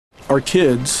Our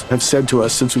kids have said to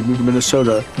us since we moved to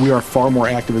Minnesota, we are far more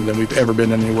active than we've ever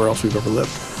been anywhere else we've ever lived.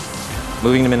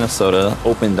 Moving to Minnesota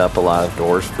opened up a lot of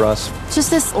doors for us. Just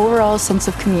this overall sense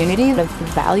of community, of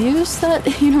values that,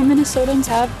 Minnesotans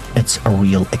have. It's a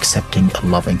real accepting,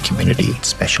 loving community,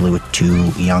 especially with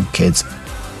 2 young kids.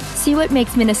 See what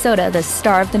makes Minnesota the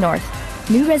star of the North.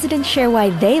 New residents share why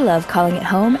they love calling it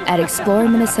home at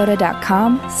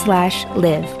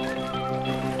exploreminnesota.com/live.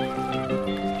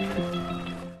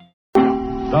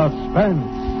 Suspense.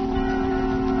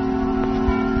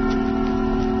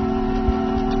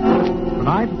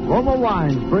 Tonight, Roma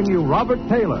Wines bring you Robert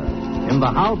Taylor in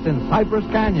The House in Cypress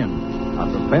Canyon,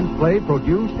 a suspense play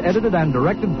produced, edited, and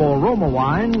directed for Roma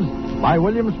Wines by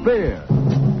William Spear.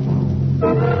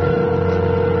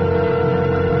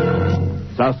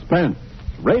 Suspense,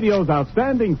 radio's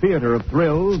outstanding theater of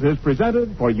thrills, is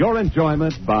presented for your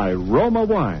enjoyment by Roma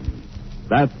Wines.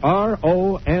 That's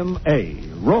R-O-M-A,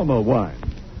 Roma Wines.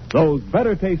 Those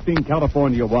better-tasting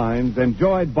California wines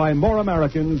enjoyed by more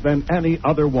Americans than any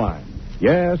other wine.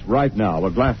 Yes, right now, a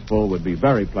glassful would be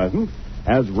very pleasant,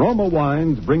 as Roma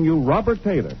Wines bring you Robert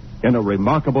Taylor in a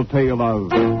remarkable tale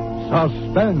of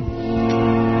suspense.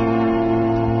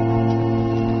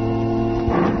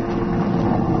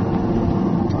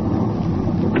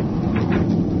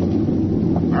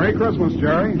 Merry Christmas,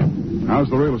 Jerry. How's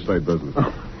the real estate business?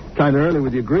 Kind of early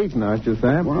with your greeting, aren't you,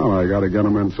 Sam? Well, I got to get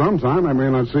them in sometime. I may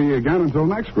not see you again until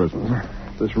next Christmas.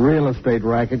 If this real estate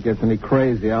racket gets any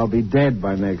crazy, I'll be dead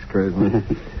by next Christmas.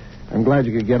 I'm glad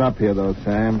you could get up here, though,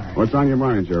 Sam. What's on your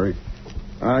mind, Jerry?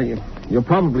 You'll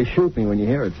probably shoot me when you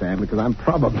hear it, Sam, because I'm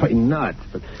probably nuts.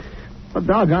 But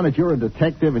doggone it, you're a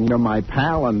detective and you're my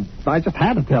pal, and I just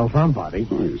had to tell somebody.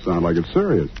 Oh, you sound like it's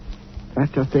serious.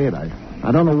 That's just it. I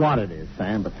don't know what it is,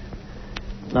 Sam, but...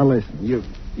 Now, listen, you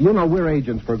know we're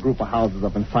agents for a group of houses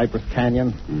up in Cypress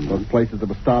Canyon. Those places that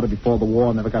were started before the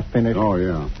war, never got finished. Oh,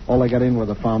 yeah. All they got in were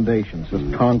the foundations,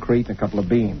 just concrete and a couple of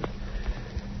beams.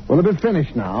 Well, they've been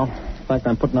finished now. In fact,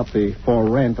 I'm putting up for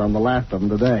rent on the last of them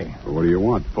today. Well, what do you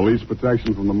want? Police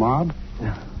protection from the mob?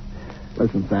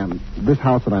 Listen, Sam, this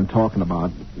house that I'm talking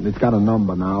about, it's got a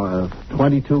number now of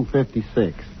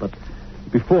 2256. But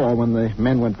before, when the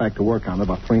men went back to work on it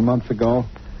about 3 months ago,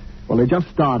 well, they just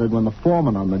started when the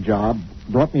foreman on the job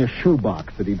brought me a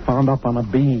shoebox that he'd found up on a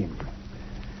beam.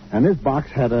 And this box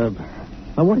had a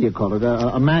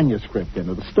manuscript in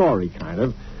it, a story kind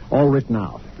of, all written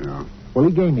out. Yeah. Well,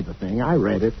 he gave me the thing. I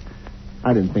read it.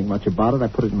 I didn't think much about it. I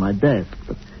put it in my desk.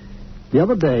 But the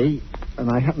other day,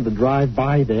 and I happened to drive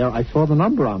by there, I saw the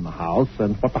number on the house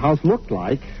and what the house looked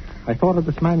like. I thought of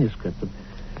this manuscript.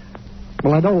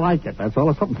 Well, I don't like it. That's all.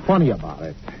 There's something funny about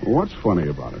it. What's funny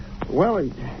about it? Well,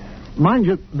 mind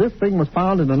you, this thing was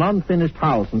found in an unfinished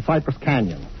house in Cypress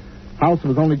Canyon. House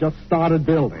was only just started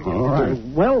building. All right.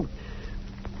 Well,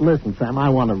 listen, Sam, I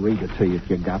want to read it to you if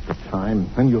you got the time,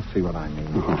 and you'll see what I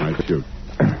mean. All right, shoot.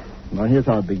 Now, here's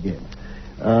how it begins.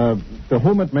 To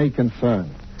whom it may concern,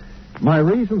 my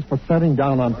reasons for setting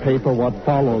down on paper what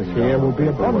follows here will be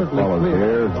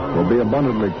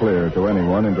abundantly clear to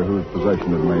anyone into whose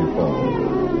possession it may fall.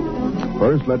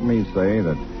 First, let me say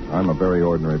that I'm a very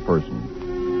ordinary person.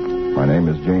 My name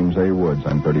is James A. Woods.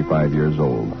 I'm 35 years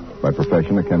old. By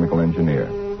profession, a chemical engineer.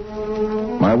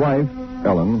 My wife,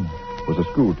 Ellen, was a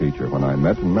school teacher when I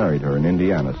met and married her in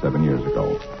Indiana 7 years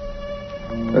ago.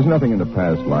 There's nothing in the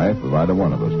past life of either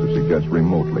one of us to suggest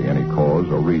remotely any cause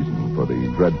or reason for the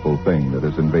dreadful thing that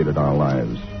has invaded our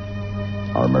lives.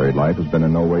 Our married life has been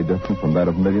in no way different from that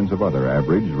of millions of other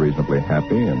average, reasonably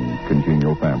happy, and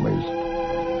congenial families.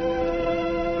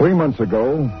 3 months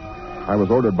ago, I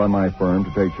was ordered by my firm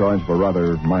to take charge of a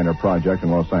rather minor project in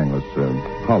Los Angeles,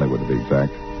 Hollywood to be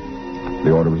exact.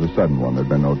 The order was a sudden one. There'd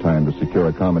been no time to secure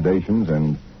accommodations,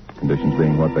 and conditions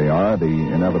being what they are, the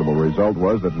inevitable result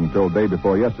was that until day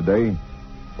before yesterday,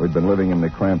 we'd been living in the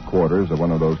cramped quarters of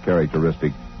one of those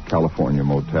characteristic California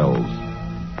motels.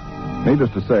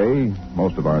 Needless to say,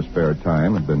 most of our spare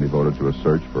time had been devoted to a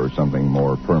search for something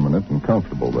more permanent and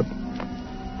comfortable, but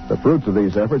the fruits of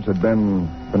these efforts had been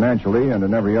financially and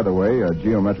in every other way a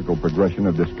geometrical progression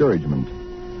of discouragement.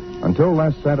 Until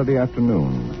last Saturday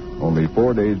afternoon, only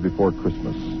 4 days before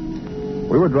Christmas.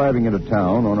 We were driving into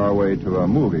town on our way to a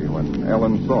movie when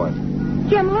Ellen saw it.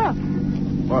 Jim, look.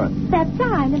 What? That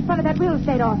sign in front of that real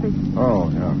estate office. Oh,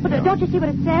 yeah. But don't you see what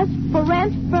it says? For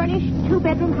rent, furnished,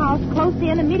 2-bedroom house, close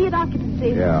in, immediate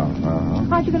occupancy. Yeah,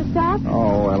 Aren't you going to stop?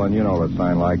 Oh, Ellen, you know a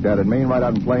sign like that. It mean right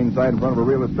out in plain sight in front of a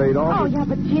real estate office. Oh, yeah,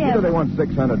 but Jim... Either they want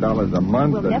 $600 a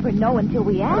month... We'll never know until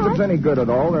we ask. If it's any good at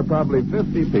all, there are probably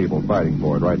 50 people fighting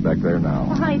for it right back there now.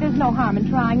 Well, honey, there's no harm in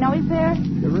trying now, is there?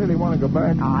 You really want to go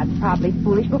back? Oh, it's probably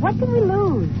foolish, but what can we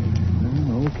lose?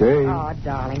 Okay. Oh,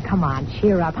 darling, come on,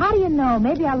 cheer up. How do you know?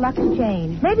 Maybe our luck's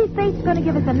changed. Maybe fate's going to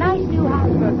give us a nice new house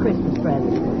for a Christmas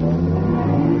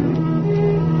present.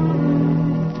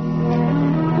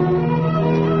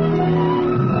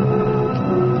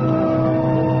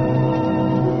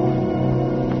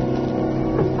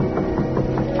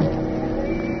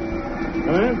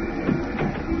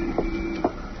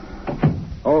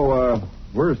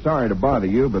 We're sorry to bother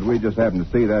you, but we just happened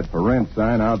to see that for rent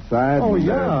sign outside. Oh, and,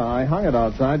 yeah. I hung it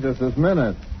outside just this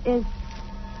minute. Is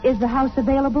the house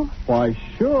available? Why,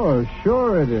 sure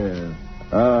it is.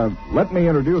 Let me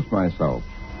introduce myself.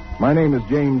 My name is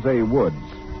James A. Woods,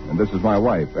 and this is my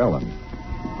wife, Ellen.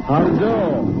 How do you do?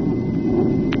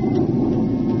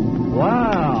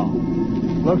 Wow.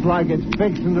 Looks like it's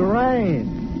fixing to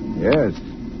rain. Yes,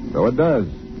 so it does,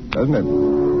 doesn't it?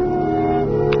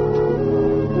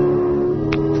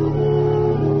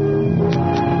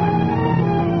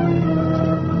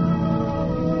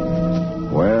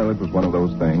 Well, it was one of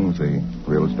those things. The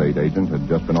real estate agent had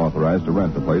just been authorized to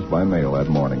rent the place by mail that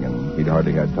morning, and he'd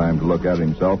hardly had time to look at it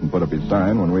himself and put up his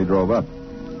sign when we drove up.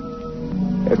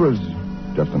 It was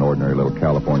just an ordinary little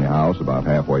California house about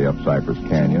halfway up Cypress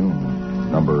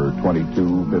Canyon, number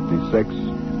 2256.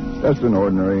 Just an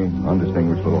ordinary,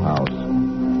 undistinguished little house.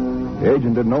 The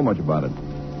agent didn't know much about it.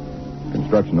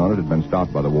 Construction on it had been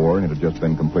stopped by the war, and it had just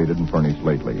been completed and furnished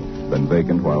lately. Been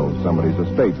vacant while somebody's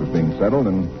estate was being settled,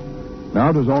 and now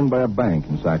it was owned by a bank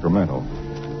in Sacramento.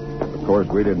 Of course,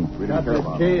 we didn't Got care this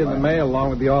about key it. in the mail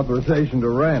along with the authorization to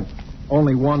rent.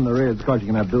 Only one there is, because you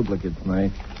can have duplicates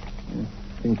made.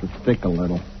 Seems to stick a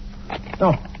little.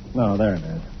 Oh, no, there it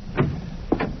is.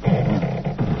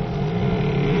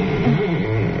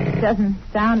 It doesn't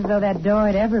sound as though that door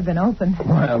had ever been opened.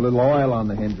 Well, a little oil on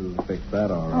the hinges will fix that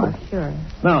all right. Oh, sure.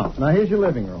 Now, here's your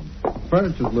living room.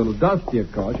 Furniture's a little dusty,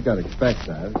 of course. You got to expect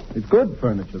that. It's good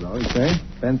furniture, though, you see?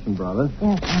 Benson Brothers.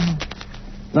 Yes,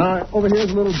 Now, over here's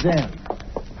a little den.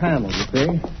 Panel, you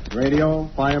see? Radio,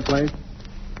 fireplace.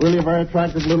 Really a very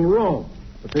attractive little room,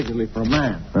 particularly for a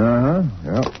man. Uh-huh,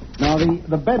 yeah. Now,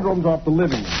 the bedroom's off the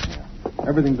living room here.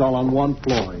 Everything's all on one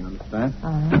floor, you understand?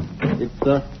 It's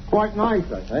quite nice,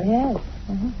 I think. Yes.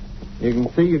 You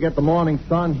can see you get the morning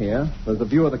sun here. There's a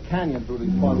view of the canyon through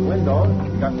these front windows.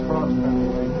 You got cross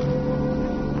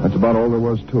That's about all there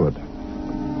was to it.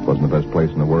 It wasn't the best place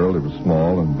in the world. It was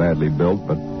small and badly built,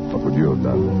 but what would you have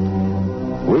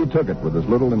done? We took it with as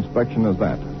little inspection as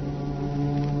that.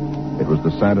 It was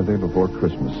the Saturday before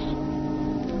Christmas.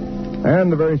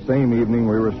 And the very same evening,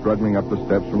 we were struggling up the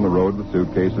steps from the road with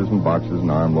suitcases and boxes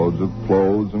and armloads of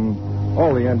clothes and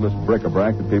all the endless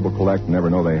bric-a-brac that people collect and never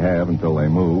know they have until they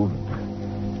move.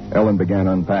 Ellen began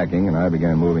unpacking, and I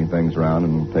began moving things around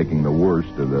and taking the worst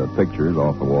of the pictures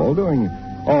off the wall, doing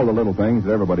all the little things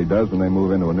that everybody does when they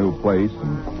move into a new place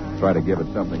and try to give it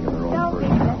something of their own Don't be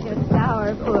personality. such a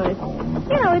sourpuss.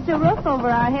 You know, it's a roof over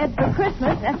our heads for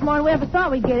Christmas. That's more than we ever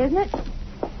thought we'd get, isn't it?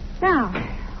 Now,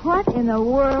 what in the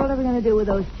world are we going to do with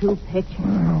those two pictures?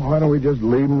 Why don't we just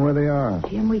leave them where they are?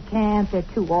 Jim, we can't. They're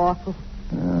too awful.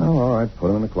 Oh, all right, put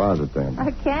them in the closet then.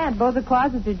 I can't. Both the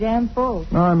closets are jammed full.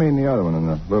 No, I mean the other one in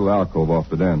the little alcove off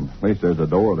the den. At least there's a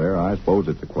door there. I suppose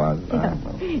it's a closet. I don't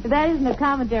know. That isn't a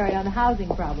commentary on the housing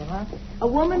problem, huh? A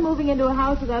woman moving into a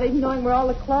house without even knowing where all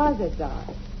the closets are.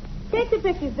 Take the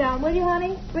pictures down, will you,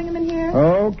 honey? Bring them in here.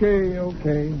 Okay. Oh,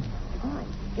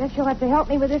 I guess you'll have to help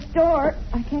me with this door.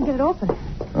 I can't get it open.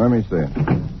 Let me see it.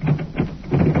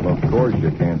 Well, of course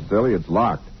you can't, silly. It's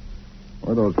locked.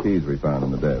 Where are those keys we found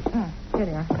in the desk? Here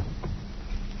they are.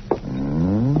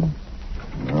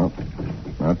 No,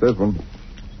 not this one.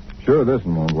 Sure, this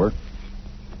one won't work.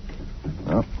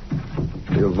 Well,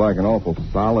 feels like an awful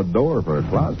solid door for a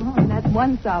closet. Oh, and that's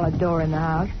one solid door in the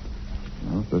house.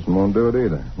 Well, this one won't do it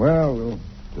either. Well, we'll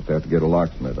just have to get a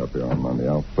locksmith up here on Monday.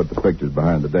 I'll put the pictures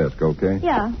behind the desk, okay?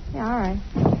 Yeah, all right.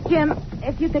 Jim,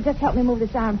 if you could just help me move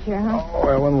this armchair, huh? Oh,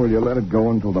 Ellen, will you let it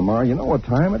go until tomorrow? You know what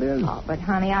time it is? Oh, but,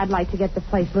 honey, I'd like to get the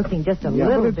place looking just a Yeah,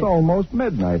 little but it's bit. almost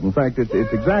midnight. In fact, it's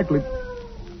exactly...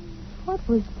 What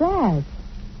was that?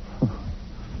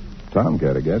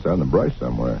 Tomcat, I guess, out in the brush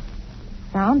somewhere.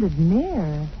 Sounded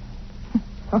near.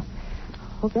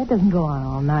 Hope that doesn't go on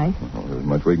all night. Well, there's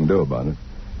much we can do about it.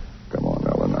 Come on,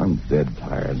 Ellen. I'm dead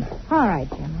tired. All right,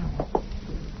 Jim. All right.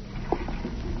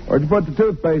 Where'd you put the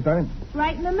toothpaste, honey?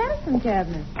 Right in the medicine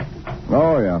cabinet.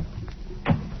 Oh, yeah.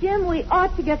 Jim, we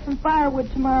ought to get some firewood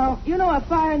tomorrow. You know, a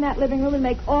fire in that living room would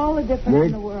make all the difference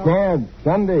in the world. Dad,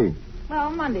 Sunday.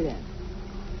 Well, Monday then.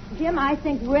 Jim, I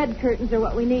think red curtains are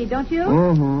what we need, don't you?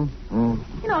 Mm-hmm.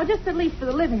 You know, just at least for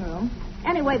the living room.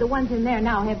 Anyway, the ones in there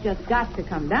now have just got to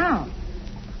come down.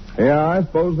 Yeah, I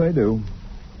suppose they do.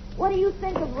 What do you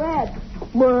think of red?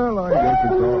 Well, I guess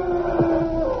it's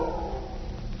all...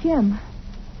 Jim.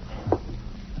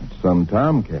 It's some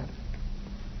tomcat.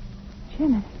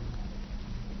 Jim, it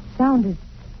sounded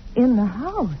in the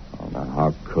house. Oh, now,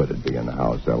 how could it be in the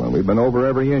house, Ellen? We've been over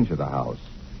every inch of the house.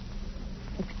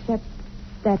 Except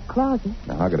that closet.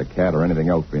 Now, how could a cat or anything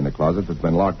else be in the closet that's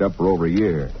been locked up for over a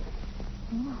year?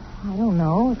 I don't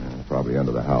know. Probably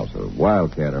under the house. A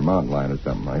wildcat or mountain lion or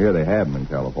something. I hear they have them in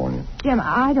California. Jim,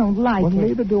 I don't like Well, it.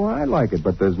 neither do I like it,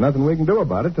 but there's nothing we can do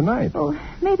about it tonight. Oh,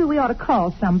 maybe we ought to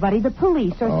call somebody, the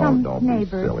police or some don't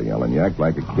neighbor. be silly, Ellen. You act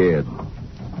like a kid.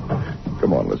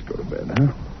 Come on, let's go to bed,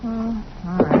 huh? Oh,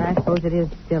 all right. I suppose it is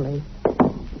silly.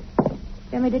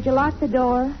 Jimmy, did you lock the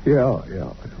door? Yeah.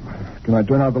 Can I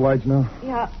turn out the lights now?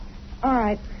 Yeah. All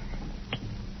right.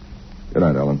 Good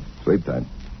night, Ellen. Sleep tight.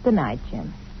 Good night,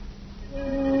 Jim.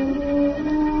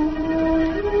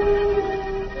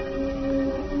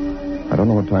 I don't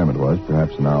know what time it was.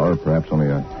 Perhaps an hour, perhaps only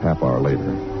a half hour later.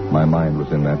 My mind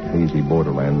was in that hazy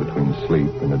borderland between sleep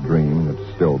and a dream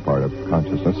that's still part of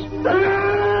consciousness.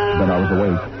 Then I was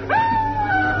awake.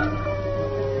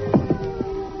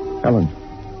 Ellen,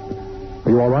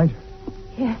 are you all right?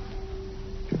 Yes.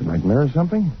 Did you have a nightmare or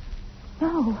something?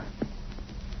 No.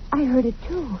 I heard it,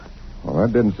 too. Well,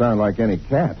 that didn't sound like any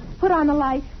cat. Put on the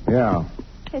light. Yeah.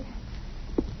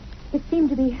 It seemed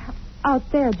to be out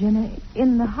there, Jim,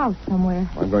 in the house somewhere.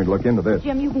 I'm going to look into this.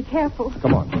 Jim, you be careful.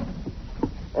 Come on.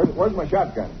 Where's my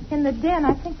shotgun? In the den,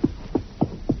 I think.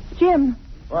 Jim.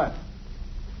 What?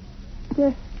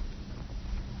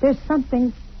 There's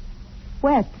something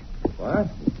wet What?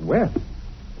 Wet?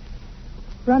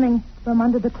 running from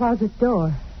under the closet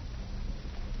door.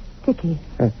 Sticky.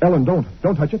 Ellen, don't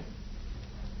touch it.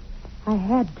 I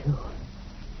had to.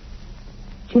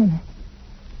 Jim,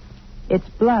 it's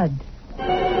blood.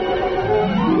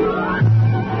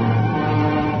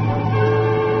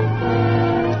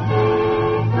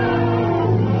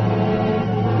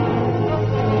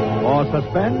 For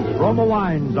suspense, Roma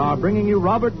Wines are bringing you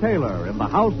Robert Taylor in The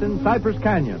House in Cypress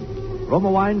Canyon. Roma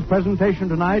Wines' presentation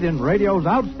tonight in radio's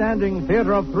outstanding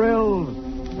theater of thrills,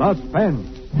 Suspense.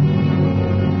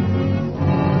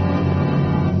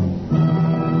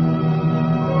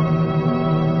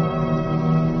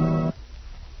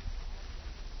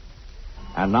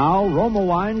 And now, Roma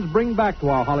Wines bring back to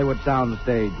our Hollywood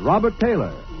soundstage Robert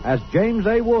Taylor as James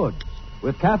A. Woods,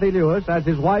 with Kathy Lewis as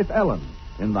his wife Ellen,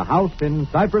 in The House in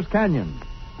Cypress Canyon.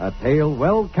 A tale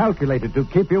well calculated to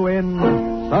keep you in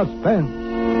suspense.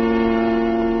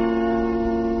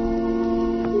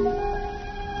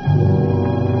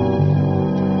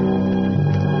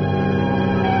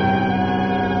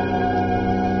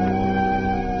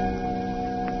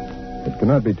 It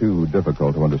cannot be too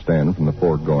difficult to understand from the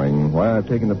foregoing why I've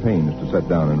taken the pains to set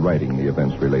down in writing the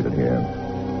events related here.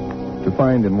 To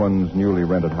find in one's newly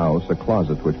rented house a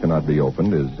closet which cannot be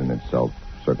opened is in itself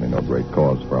certainly no great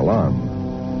cause for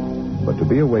alarm. But to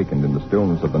be awakened in the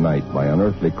stillness of the night by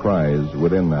unearthly cries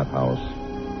within that house,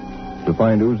 to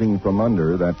find oozing from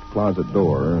under that closet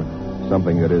door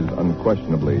something that is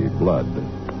unquestionably blood,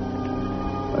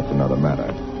 that's another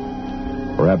matter.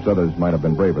 Perhaps others might have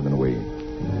been braver than we.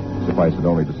 Suffice it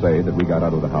only to say that we got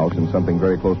out of the house in something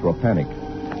very close to a panic,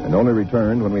 and only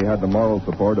returned when we had the moral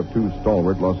support of two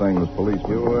stalwart Los Angeles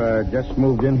policemen. You just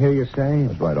moved in here, you say?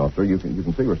 That's right, officer. You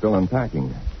can see we're still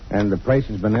unpacking. And the place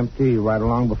has been empty right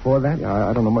along before that? Yeah,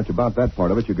 I don't know much about that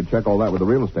part of it. You could check all that with the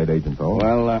real estate agent, though.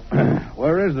 Well,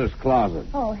 where is this closet?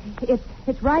 Oh,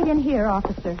 it's right in here,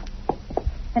 officer.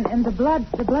 And the blood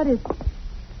is...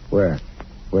 Where?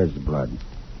 Where's the blood?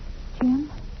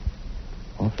 Jim?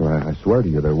 Officer, I swear to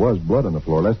you, there was blood on the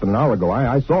floor less than an hour ago.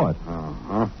 I saw it.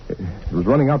 Uh-huh. It was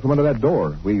running out from under that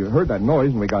door. We heard that noise,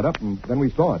 and we got up, and then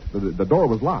we saw it. The door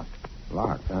was locked.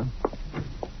 Locked, huh?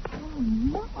 Oh,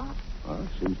 no. Well, it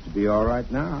seems to be all right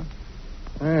now.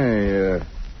 Hey,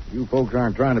 you folks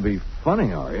aren't trying to be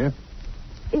funny, are you?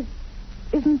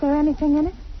 Isn't there anything in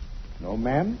it? No,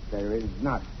 ma'am, there is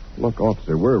not. Look,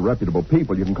 officer, we're reputable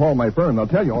people. You can call my firm. They'll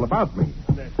tell you all about me.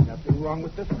 There's nothing wrong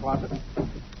with this closet.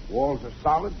 Walls are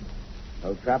solid.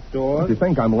 No trapdoors. If you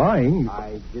think I'm lying...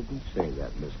 I didn't say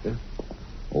that, mister.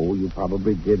 Oh, you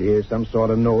probably did hear some sort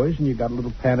of noise, and you got a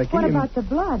little panicky. What about the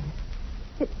blood?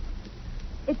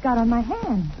 It got on my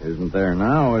hand. Isn't there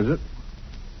now, is it?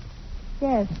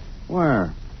 Yes.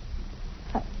 Where?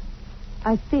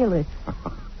 I feel it.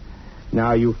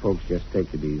 Now, you folks just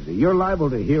take it easy. You're liable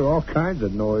to hear all kinds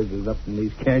of noises up in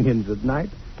these canyons at night.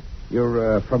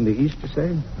 You're from the east, you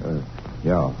say?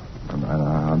 Yeah.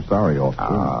 I'm sorry, officer.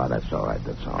 Ah, that's all right.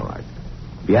 That's all right.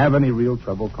 If you have any real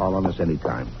trouble, call on us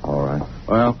anytime. All right.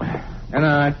 Well, good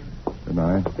night. Good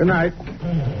night. Good night.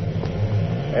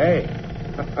 Hey,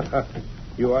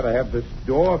 You ought to have this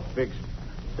door fixed.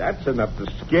 That's enough to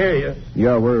scare you.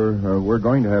 Yeah, we're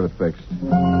going to have it fixed.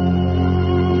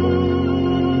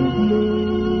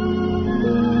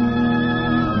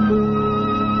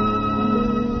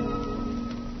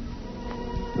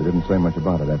 We didn't say much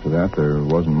about it after that. There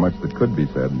wasn't much that could be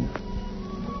said.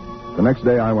 The next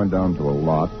day I went down to a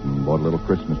lot and bought a little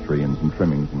Christmas tree and some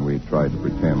trimmings, and we tried to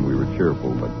pretend we were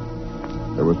cheerful, but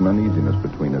there was an uneasiness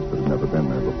between us that had never been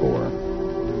there before.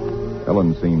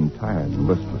 Ellen seemed tired and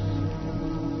listless.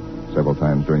 Several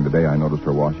times during the day I noticed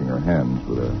her washing her hands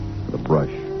with a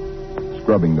brush,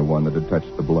 scrubbing the one that had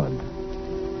touched the blood.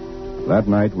 That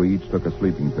night we each took a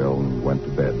sleeping pill and went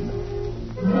to bed.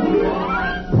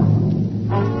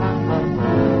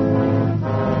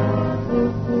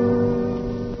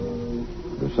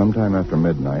 It was sometime after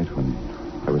midnight when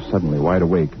I was suddenly wide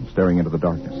awake and staring into the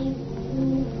darkness.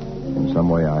 In some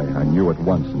way, I knew at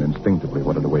once and instinctively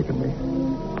what had awakened me.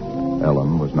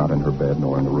 Ellen was not in her bed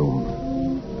nor in the room.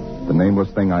 The nameless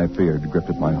thing I feared gripped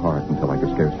at my heart until I could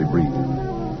scarcely breathe.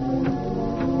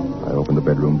 I opened the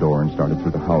bedroom door and started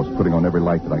through the house, putting on every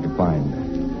light that I could find.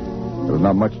 There was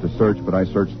not much to search, but I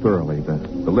searched thoroughly. The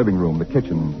living room, the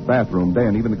kitchen, bathroom,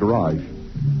 den, even the garage.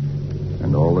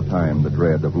 And all the time, the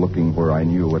dread of looking where I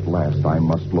knew at last I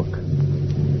must look.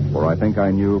 For I think I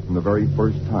knew from the very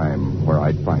first time where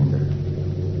I'd find her.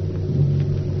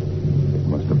 It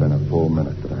must have been a full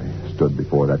minute that I stood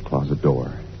before that closet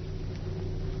door.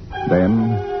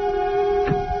 Then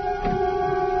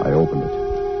I opened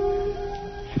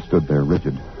it. She stood there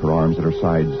rigid, her arms at her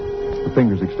sides, her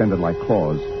fingers extended like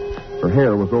claws. Her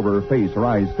hair was over her face, her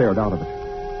eyes stared out of it.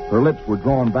 Her lips were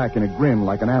drawn back in a grin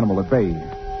like an animal at bay.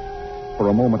 For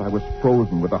a moment I was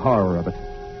frozen with the horror of it.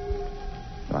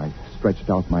 I stretched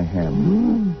out my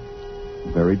hand.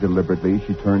 Very deliberately,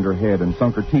 she turned her head and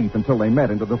sunk her teeth until they met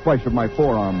into the flesh of my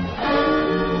forearm.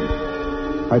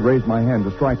 I'd raised my hand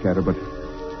to strike at her, but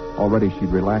already she'd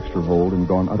relaxed her hold and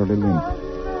gone utterly limp.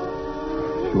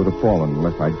 She would have fallen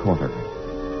unless I'd caught her.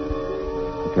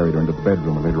 I carried her into the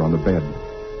bedroom and laid her on the bed.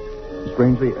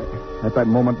 Strangely, at that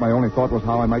moment, my only thought was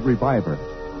how I might revive her.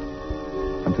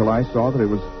 Until I saw that it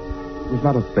was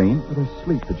not a faint, but a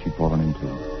sleep that she'd fallen into.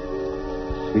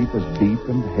 Sleep as deep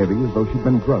and heavy as though she'd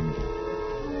been drugged.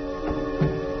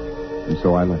 And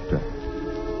so I left her.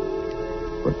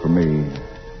 But for me,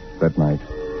 that night,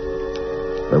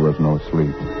 there was no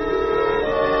sleep.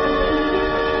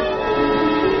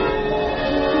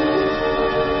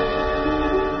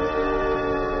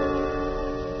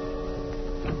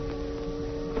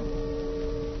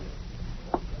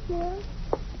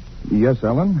 Yes,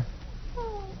 Ellen?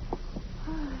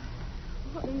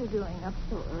 What are you doing up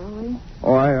so early?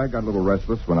 Oh, I got a little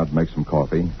restless. Went out to make some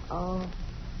coffee. Oh,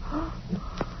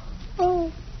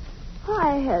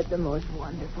 I had the most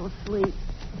wonderful sleep.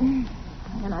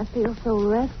 And I feel so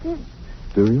rested.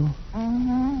 Do you?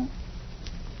 Mm-hmm.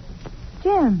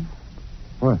 Jim.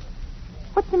 What?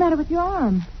 What's the matter with your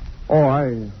arm? Oh,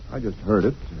 I just heard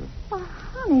it. Oh,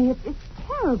 honey, it's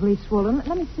terribly swollen.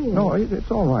 Let me see it. No,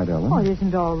 it's all right, Ellen. Oh, it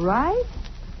isn't all right.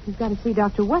 You've got to see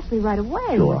Dr. Wesley right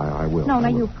away. Sure, I will. No,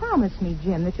 you promised me,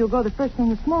 Jim, that you'll go the first thing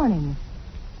this morning.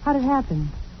 How did it happen?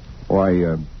 Oh,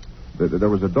 there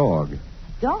was a dog.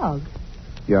 Dog?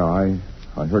 Yeah, I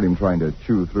heard him trying to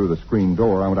chew through the screen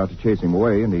door. I went out to chase him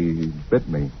away, and he bit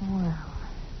me. Well,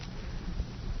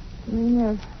 you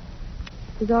mean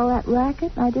there's all that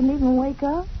racket and I didn't even wake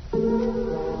up?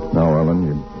 No,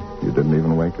 Ellen, you didn't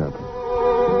even wake up.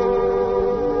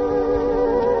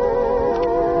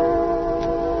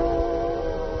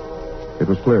 It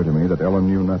was clear to me that Ellen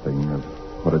knew nothing of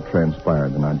what had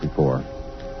transpired the night before.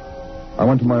 I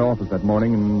went to my office that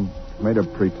morning and made a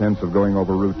pretense of going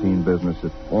over routine business,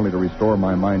 if only to restore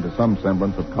my mind to some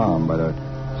semblance of calm by the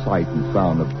sight and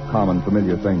sound of common,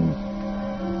 familiar things.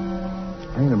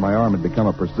 Pain in my arm had become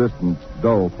a persistent,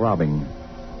 dull throbbing.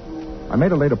 I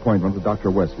made a late appointment with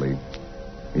Dr. Wesley.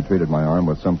 He treated my arm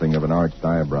with something of an arched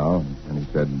eyebrow, and he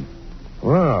said,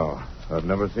 Well, I've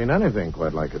never seen anything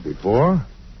quite like it before.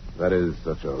 That is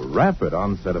such a rapid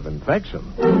onset of infection.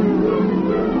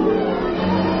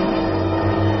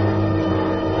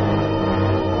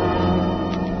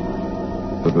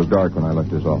 It was dark when I left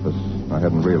his office. I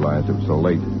hadn't realized it was so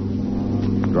late.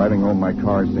 Driving home, my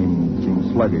car seemed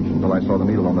sluggish until I saw the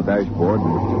needle on the dashboard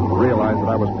and realized that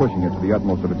I was pushing it to the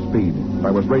utmost of its speed.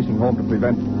 I was racing home to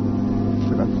prevent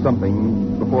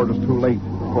something before it was too late,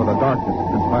 before the darkness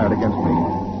conspired against me.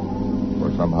 For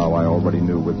somehow I already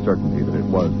knew with certainty that it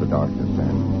was the darkness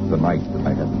and the night that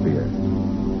I had to fear.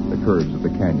 The curves of the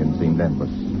canyon seemed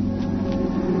endless.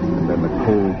 And then the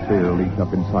cold fear leaped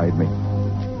up inside me.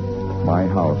 My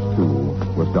house, too,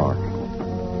 was dark.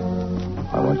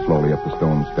 went slowly up the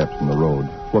stone steps in the road,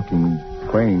 looking,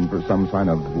 praying for some sign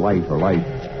of light or life.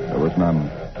 There was none.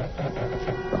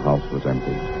 The house was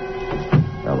empty.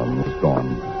 Ellen was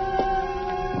gone.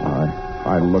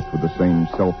 I looked with the same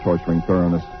self-torturing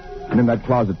thoroughness, and in that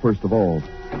closet first of all,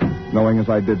 knowing as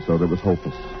I did so that it was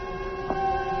hopeless.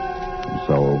 And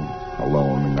so,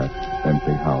 alone in that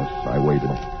empty house, I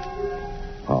waited,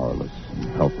 powerless and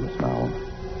helpless now,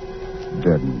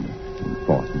 deadened in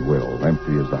thought and will,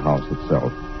 empty as the house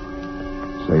itself,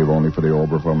 save only for the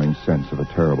overwhelming sense of a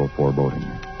terrible foreboding.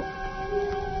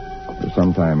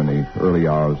 Sometime in the early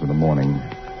hours of the morning,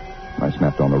 I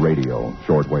snapped on the radio,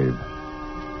 shortwave.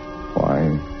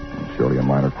 Why? Surely a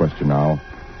minor question now.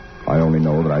 I only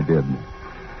know that I did.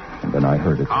 And then I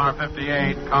heard it. Car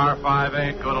 58, car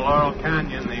 58, go to Laurel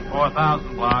Canyon, the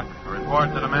 4000 block. A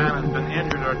report that a man has been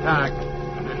injured or attacked.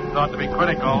 Condition thought to be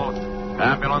critical.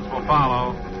 Ambulance will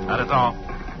follow. That is all.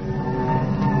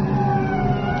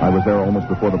 I was there almost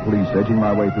before the police, edging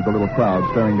my way through the little crowd,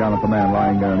 staring down at the man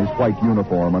lying there in his white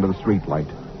uniform under the streetlight.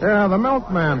 Yeah, the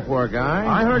milkman, poor guy.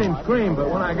 I heard him scream,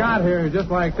 but when I got here, just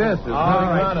like this. All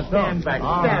right, stand back,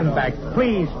 stand back.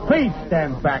 Please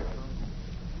stand back.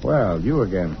 Well, you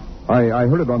again. I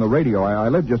heard it on the radio. I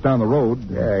lived just down the road.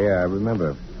 Yeah, I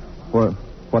remember.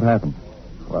 What happened?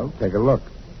 Well, take a look.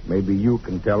 Maybe you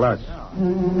can tell us. He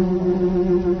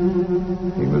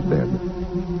was dead.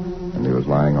 And he was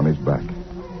lying on his back.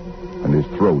 And his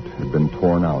throat had been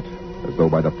torn out, as though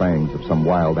by the fangs of some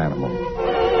wild animal.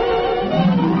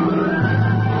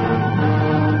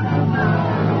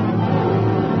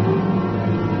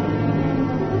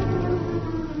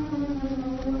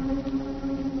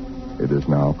 It is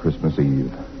now Christmas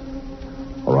Eve,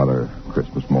 or rather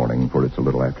Christmas morning, for it's a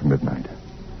little after midnight.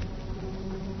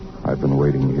 I've been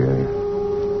waiting here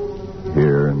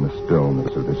in the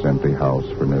stillness of this empty house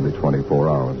for nearly 24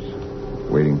 hours,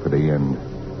 waiting for the end.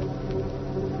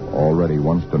 Already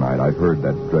once tonight I've heard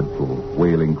that dreadful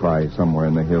wailing cry somewhere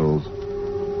in the hills.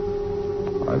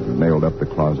 I've nailed up the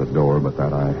closet door, but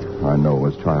that I know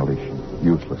is childish,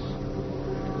 useless.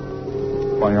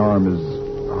 My arm is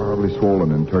horribly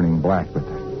swollen and turning black, but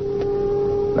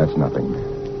that's nothing.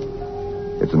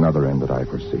 It's another end that I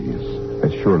foresee,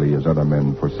 as surely as other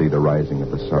men foresee the rising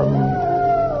of the sun.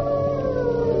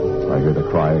 I hear the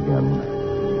cry again.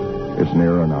 It's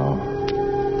nearer now.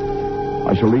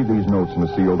 I shall leave these notes in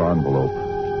a sealed envelope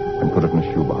and put it in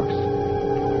a shoebox,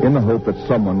 in the hope that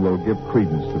someone will give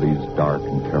credence to these dark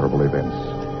and terrible events,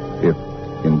 if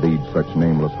indeed such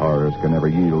nameless horrors can ever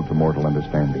yield to mortal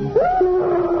understanding.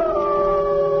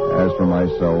 As for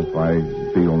myself, I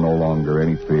feel no longer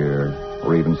any fear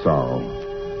or even sorrow,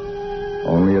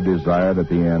 only a desire that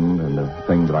the end and the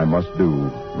thing that I must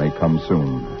do may come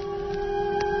soon.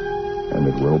 And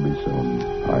it will be soon,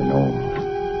 I know.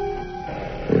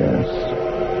 Yes.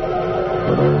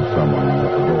 For there is someone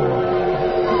at the door.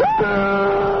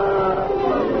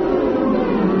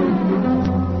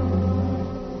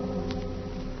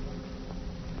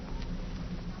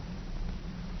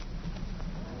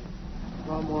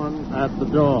 Someone at the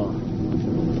door.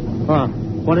 Huh.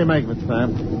 What do you make of it,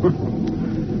 Sam?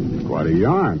 It's quite a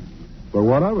yarn. But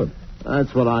what of it?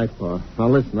 That's what I thought. Now,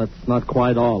 listen, that's not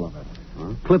quite all of it.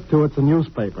 Huh? Clip to it's a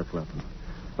newspaper clipping.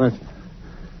 Listen.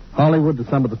 Hollywood,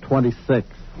 December the 26th.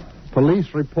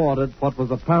 Police reported what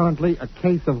was apparently a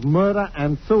case of murder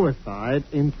and suicide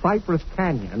in Cypress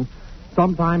Canyon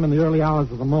sometime in the early hours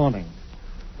of the morning.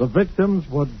 The victims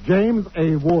were James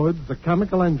A. Woods, a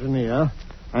chemical engineer,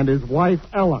 and his wife,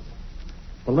 Ellen.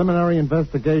 Preliminary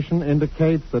investigation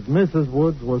indicates that Mrs.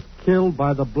 Woods was killed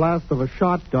by the blast of a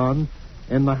shotgun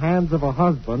in the hands of her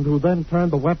husband, who then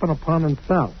turned the weapon upon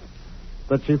himself.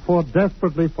 That she fought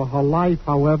desperately for her life,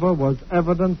 however, was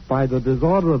evidenced by the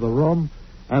disorder of the room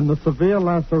and the severe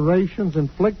lacerations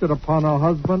inflicted upon her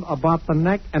husband about the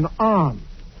neck and arms.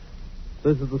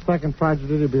 This is the second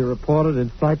tragedy to be reported in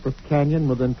Cypress Canyon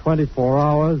within 24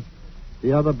 hours,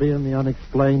 the other being the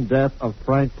unexplained death of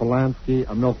Frank Polanski,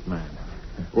 a milkman.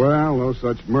 Well, no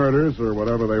such murders or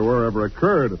whatever they were ever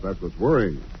occurred, if that's what's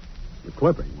worrying. The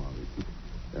clipping, well,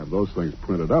 you have those things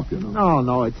printed up, you know.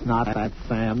 No, it's not that,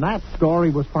 Sam. That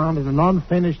story was found in an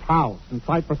unfinished house in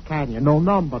Cypress Canyon. No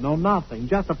number, no nothing,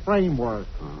 just a framework.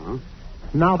 Uh-huh.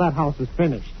 Now that house is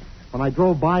finished. When I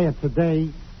drove by it today,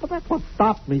 well, that's what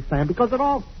stopped me, Sam, because it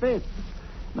all fits.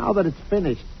 Now that it's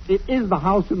finished, it is the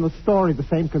house in the story, the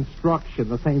same construction,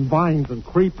 the same vines and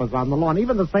creepers on the lawn,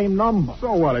 even the same number.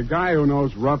 So what, a guy who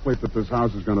knows roughly that this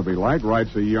house is going to be like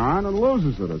writes a yarn and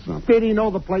loses it or something? Did he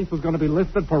know the place was going to be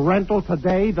listed for rental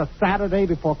today, the Saturday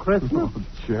before Christmas? Oh,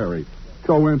 Jerry,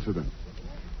 coincidence.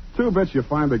 two bits you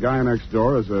find the guy next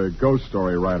door is a ghost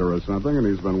story writer or something, and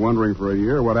he's been wondering for a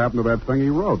year what happened to that thing he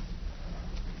wrote.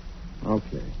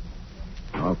 Okay,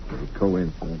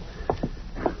 coincidence.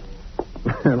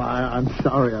 Well, I'm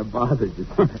sorry I bothered you.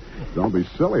 Don't be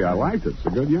silly. I liked it. It's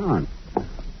a good yarn.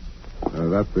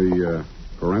 That the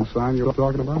for rent sign you were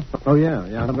talking about? Oh, yeah.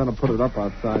 I'm going to put it up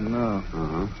outside now.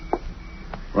 Uh-huh.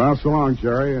 Well, so long,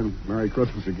 Jerry, and Merry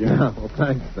Christmas again. Yeah, well,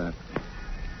 thanks, Dad.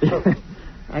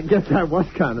 I guess I was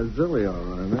kind of silly, all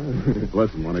right.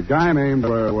 Listen, when a guy named,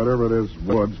 whatever it is,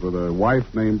 Woods, with a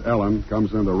wife named Ellen,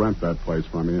 comes in to rent that place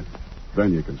from you,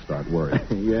 then you can start worrying.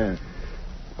 Yeah.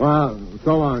 Well,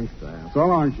 so long, Sam. So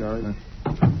long, Jerry.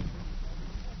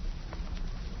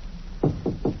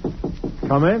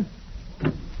 Come in.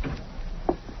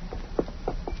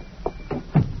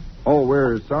 Oh,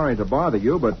 we're sorry to bother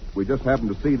you, but we just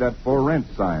happened to see that for rent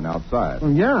sign outside.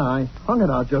 Yeah, I hung it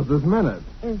out just this minute.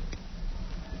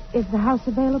 Is the house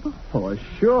available? Oh,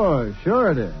 sure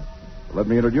it is. Let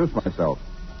me introduce myself.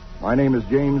 My name is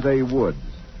James A. Woods,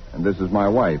 and this is my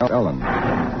wife, Ellen.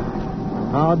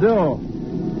 How do?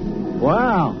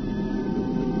 Wow.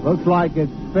 Looks like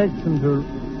it's fixing to...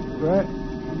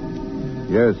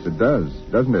 Yes, it does,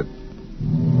 doesn't it?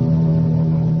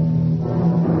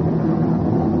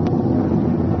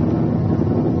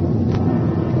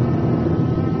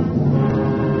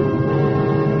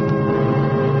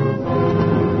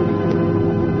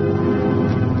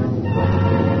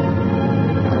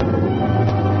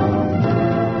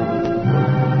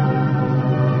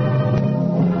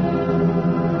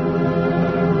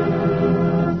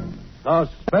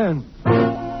 Suspense.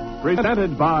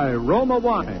 Presented by Roma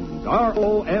Wines,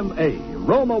 R-O-M-A,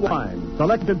 Roma Wines,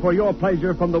 selected for your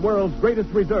pleasure from the world's greatest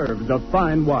reserves of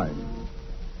fine wine.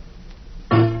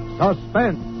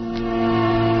 Suspense.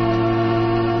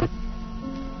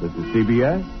 This is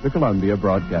CBS, the Columbia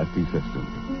Broadcasting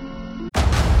System.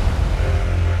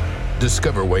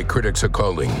 Discover why critics are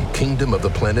calling Kingdom of the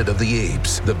Planet of the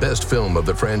Apes the best film of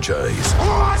the franchise.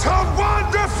 What a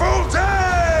wonderful day!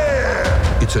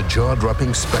 It's a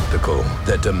jaw-dropping spectacle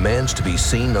that demands to be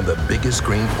seen on the biggest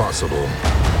screen possible.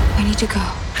 I need to go.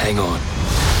 Hang on.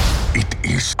 It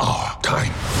is our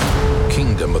time.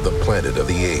 Kingdom of the Planet of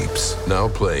the Apes. Now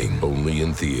playing only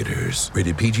in theaters.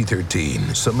 Rated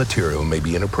PG-13. Some material may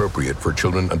be inappropriate for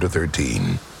children under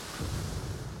 13.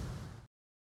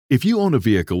 If you own a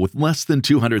vehicle with less than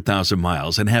 200,000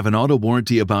 miles and have an auto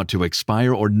warranty about to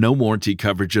expire or no warranty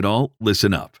coverage at all,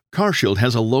 listen up. CarShield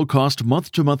has a low-cost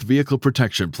month-to-month vehicle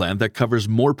protection plan that covers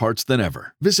more parts than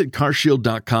ever. Visit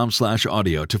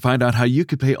carshield.com/audio to find out how you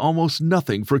could pay almost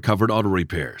nothing for covered auto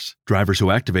repairs. Drivers who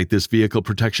activate this vehicle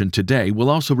protection today will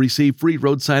also receive free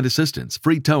roadside assistance,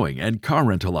 free towing, and car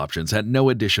rental options at no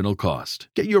additional cost.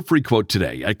 Get your free quote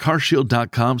today at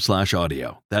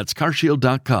carshield.com/audio. That's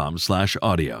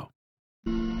carshield.com/audio.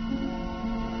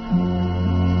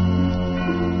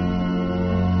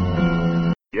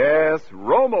 Yes,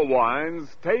 Roma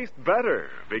wines taste better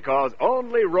because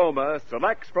only Roma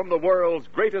selects from the world's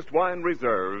greatest wine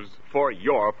reserves for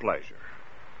your pleasure.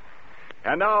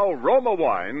 And now, Roma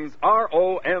Wines,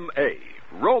 R-O-M-A,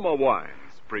 Roma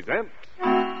Wines present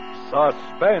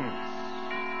Suspense.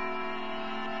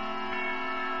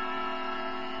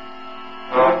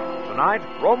 Tonight,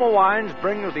 Roma Wines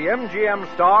brings the MGM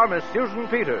star, Miss Susan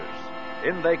Peters,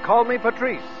 in They Call Me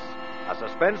Patrice, a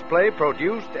suspense play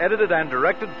produced, edited, and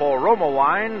directed for Roma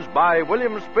Wines by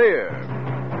William Spear.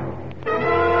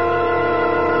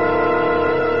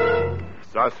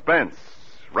 Suspense,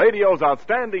 radio's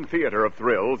outstanding theater of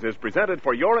thrills, is presented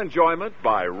for your enjoyment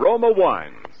by Roma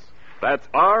Wines. That's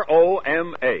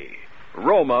R-O-M-A,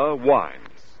 Roma Wines.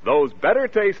 Those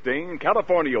better-tasting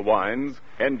California wines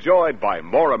enjoyed by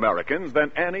more Americans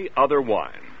than any other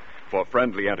wine. For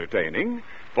friendly entertaining,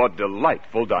 for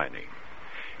delightful dining.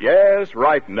 Yes,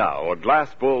 right now, a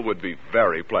glassful would be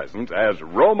very pleasant as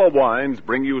Roma Wines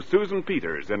bring you Susan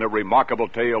Peters in a remarkable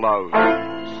tale of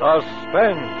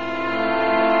suspense.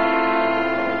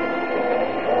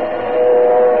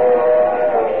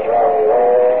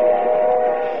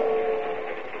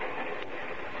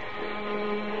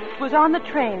 It was on the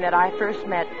train that I first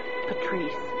met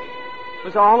Patrice. It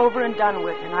was all over and done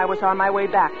with, and I was on my way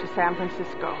back to San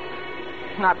Francisco.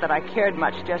 Not that I cared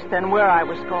much just then where I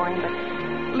was going, but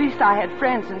at least I had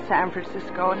friends in San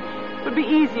Francisco, and it would be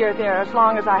easier there as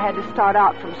long as I had to start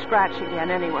out from scratch again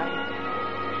anyway.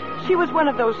 She was one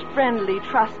of those friendly,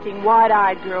 trusting,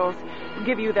 wide-eyed girls who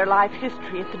give you their life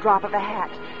history at the drop of a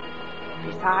hat.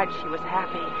 Besides, she was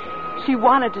happy. She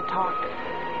wanted to talk.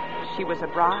 She was a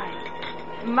bride.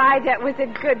 My, that was a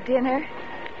good dinner.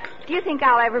 Do you think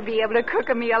I'll ever be able to cook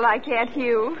a meal like that,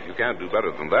 Hugh? You can't do better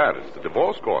than that. It's the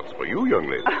divorce courts for you, young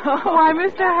lady. Why,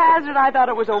 Mr. Hazard, I thought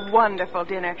it was a wonderful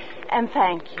dinner. And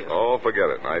thank you. Oh, forget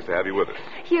it. Nice to have you with us.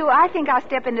 Hugh, I think I'll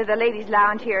step into the ladies'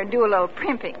 lounge here and do a little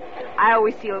primping. I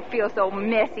always feel so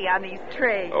messy on these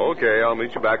trays. Okay, I'll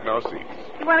meet you back in our seats.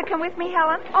 You want to come with me,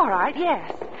 Helen? All right,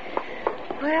 yes.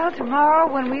 Well,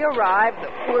 tomorrow when we arrive,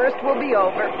 the worst will be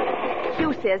over.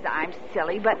 Hugh says I'm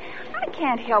silly, but I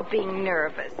can't help being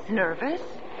nervous. Nervous?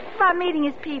 About meeting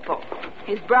his people.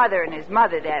 His brother and his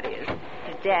mother, that is.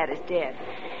 His dad is dead.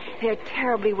 They're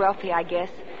terribly wealthy, I guess.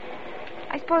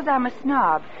 I suppose I'm a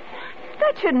snob.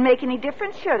 That shouldn't make any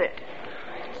difference, should it?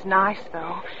 It's nice,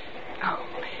 though. Oh,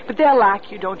 but they'll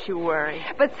like you, don't you worry.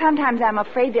 But sometimes I'm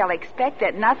afraid they'll expect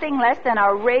that nothing less than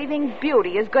a raving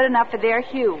beauty is good enough for their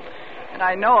Hugh. And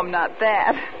I know I'm not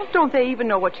that. Well, don't they even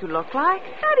know what you look like?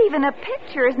 Not even a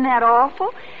picture. Isn't that awful?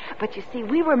 But you see,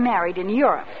 we were married in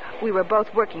Europe. We were both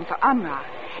working for UNRWA.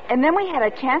 And then we had a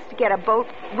chance to get a boat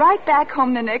right back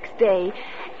home the next day.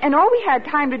 And all we had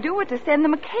time to do was to send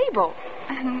them a cable.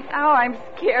 And now I'm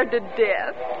scared to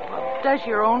death. Well, does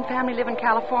your own family live in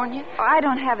California? Oh, I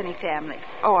don't have any family.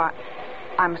 Oh,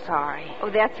 I'm sorry. Oh,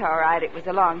 that's all right. It was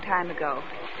a long time ago.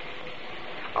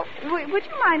 Oh, would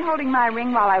you mind holding my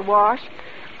ring while I wash?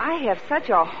 I have such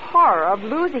a horror of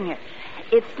losing it.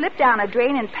 It slipped down a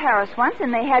drain in Paris once,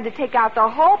 and they had to take out the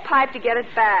whole pipe to get it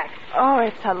back. Oh,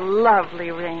 it's a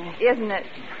lovely ring. Isn't it?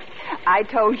 I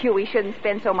told you we shouldn't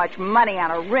spend so much money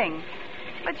on a ring.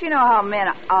 But you know how men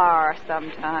are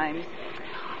sometimes.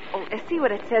 Oh, let's see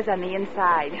what it says on the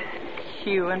inside.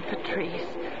 Hugh and Patrice.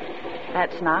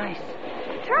 That's nice.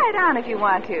 Try it on if you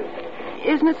want to.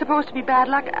 Isn't it supposed to be bad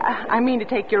luck? I mean to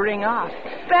take your ring off.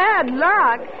 Bad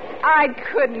luck? I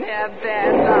couldn't have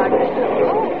bad luck.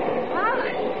 Oh, my.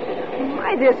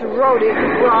 My, this road is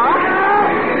rough.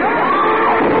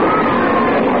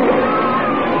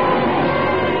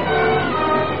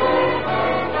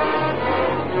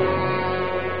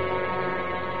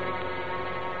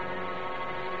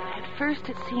 First,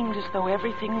 it seemed as though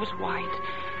everything was white.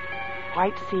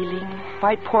 White ceiling,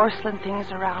 white porcelain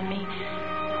things around me,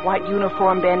 white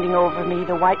uniform bending over me,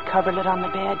 the white coverlet on the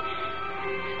bed,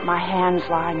 my hands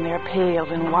lying there pale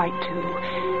and white,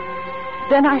 too.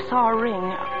 Then I saw a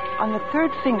ring on the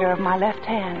third finger of my left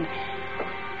hand.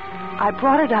 I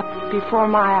brought it up before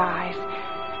my eyes.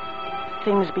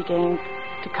 Things began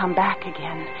to come back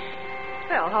again.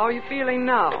 Well, how are you feeling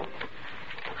now?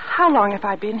 How long have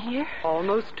I been here?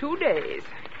 Almost 2 days.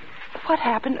 What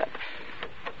happened?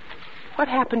 What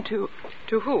happened to...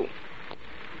 To who?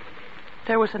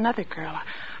 There was another girl.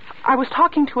 I was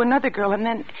talking to another girl, and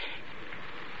then...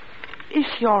 Is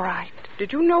she all right?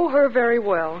 Did you know her very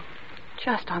well?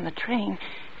 Just on the train.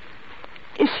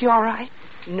 Is she all right?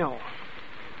 No.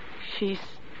 She's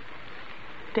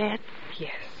dead?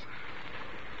 Yes.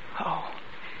 Oh.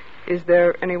 Is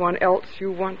there anyone else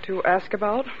you want to ask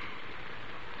about?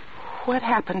 What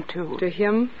happened to... To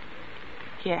him?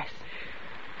 Yes.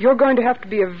 You're going to have to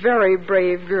be a very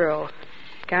brave girl.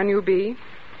 Can you be?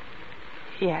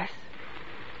 Yes.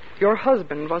 Your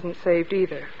husband wasn't saved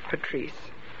either,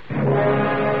 Patrice.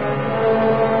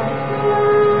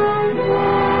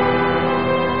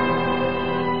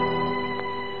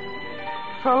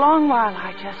 For a long while,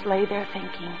 I just lay there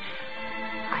thinking.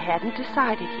 I hadn't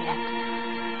decided yet.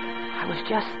 I was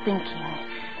just thinking.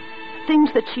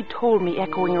 Things that she told me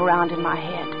echoing around in my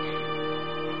head.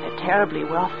 They're terribly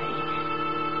wealthy.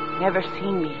 Never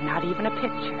seen me, not even a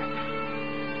picture.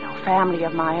 No family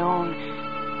of my own.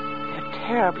 They're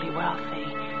terribly wealthy.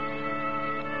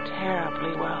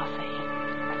 Terribly wealthy.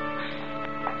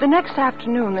 The next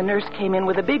afternoon, the nurse came in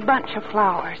with a big bunch of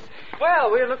flowers. Well,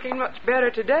 we're looking much better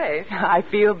today. I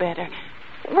feel better.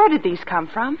 Where did these come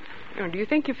from? Do you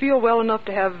think you feel well enough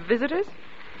to have visitors?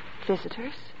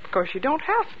 Visitors? Of course, you don't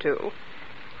have to.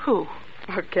 Who?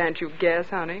 Or can't you guess,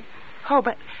 honey? Oh,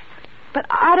 but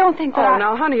I don't think that... Oh,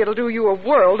 now, honey, it'll do you a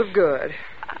world of good.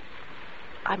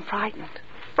 I'm frightened.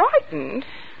 Frightened?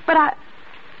 But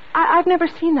I've never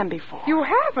seen them before. You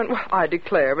haven't? Well, I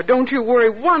declare, but don't you worry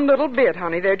one little bit,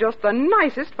 honey. They're just the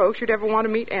nicest folks you'd ever want to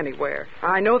meet anywhere.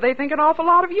 I know they think an awful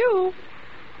lot of you.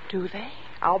 Do they?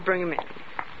 I'll bring them in.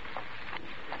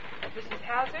 Mrs.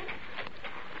 Hazard,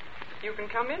 you can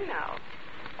come in now.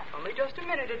 Only just a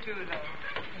minute or two, though.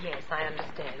 Yes, I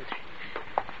understand.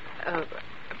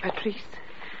 Patrice,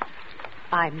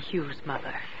 I'm Hugh's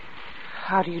mother.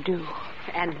 How do you do?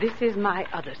 And this is my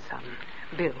other son,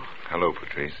 Bill. Hello,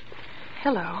 Patrice.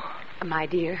 Hello. My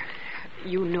dear,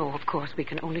 you know, of course, we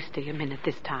can only stay a minute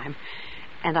this time.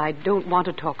 And I don't want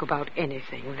to talk about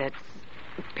anything that's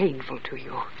painful to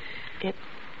you.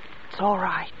 That's all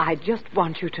right. I just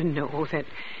want you to know that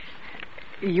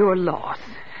your loss,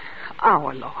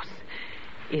 our loss,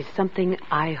 is something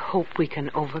I hope we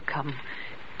can overcome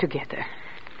together.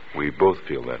 We both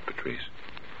feel that, Patrice.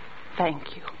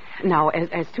 Thank you. Now,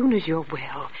 as soon as you're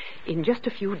well, in just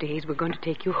a few days, we're going to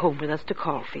take you home with us to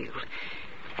Caulfield.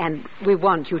 And we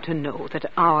want you to know that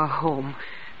our home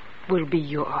will be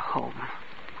your home.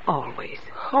 Always.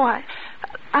 Oh,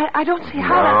 I don't see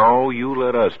how Now, you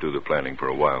let us do the planning for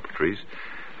a while, Patrice.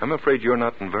 I'm afraid you're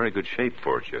not in very good shape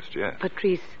for it just yet.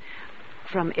 Patrice,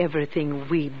 from everything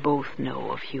we both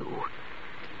know of Hugh,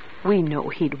 we know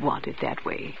he'd want it that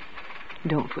way,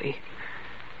 don't we?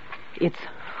 It's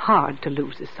hard to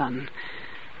lose a son,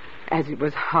 as it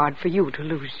was hard for you to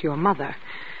lose your mother.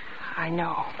 I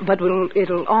know. But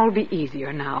it'll all be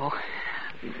easier now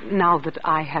that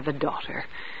I have a daughter,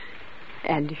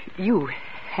 and you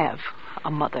have a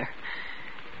mother.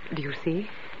 Do you see?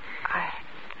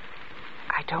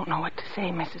 I don't know what to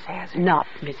say, Mrs. Hazard. Not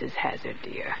Mrs. Hazard,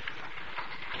 dear.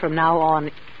 From now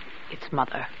on, it's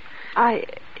Mother.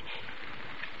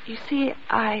 You see,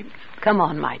 Come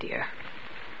on, my dear.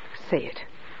 Say it.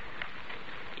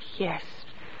 Yes,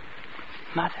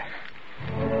 Mother.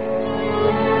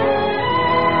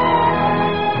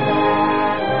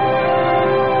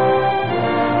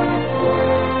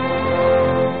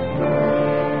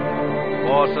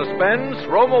 For suspense,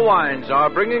 Roma Wines are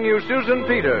bringing you Susan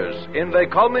Peters in They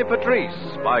Call Me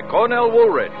Patrice by Cornell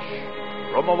Woolrich.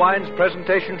 Roma Wines'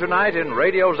 presentation tonight in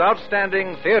radio's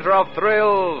outstanding theater of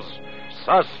thrills,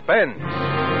 Suspense.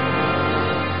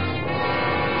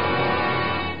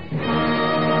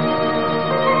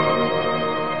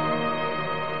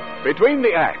 Between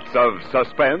the acts of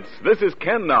Suspense, this is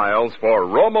Ken Niles for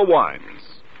Roma Wines.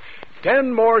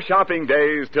 10 more shopping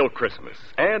days till Christmas.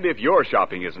 And if your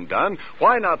shopping isn't done,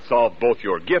 why not solve both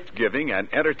your gift-giving and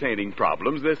entertaining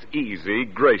problems this easy,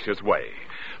 gracious way?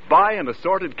 Buy an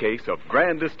assorted case of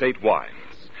Grand Estate wines.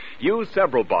 Use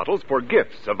several bottles for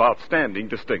gifts of outstanding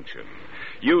distinction.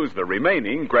 Use the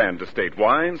remaining Grand Estate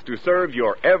wines to serve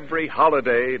your every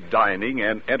holiday, dining,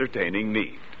 and entertaining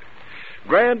need.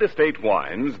 Grand Estate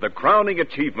wines, the crowning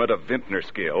achievement of vintner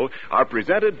skill, are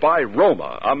presented by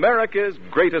Roma, America's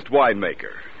greatest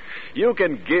winemaker. You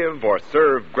can give or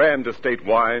serve Grand Estate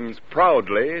wines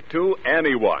proudly to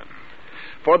anyone.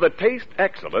 For the taste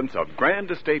excellence of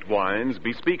Grand Estate wines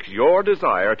bespeaks your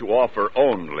desire to offer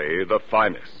only the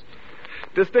finest.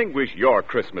 Distinguish your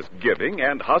Christmas giving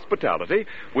and hospitality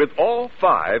with all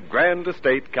 5 Grand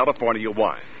Estate California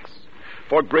wines.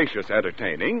 For gracious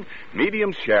entertaining,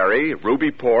 medium sherry,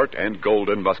 ruby port, and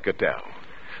golden muscatel.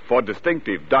 For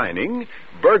distinctive dining,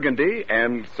 Burgundy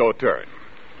and Sauterne.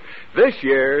 This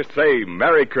year, say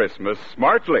Merry Christmas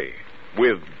smartly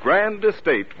with Grand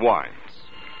Estate wines.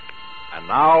 And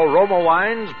now, Roma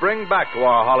Wines bring back to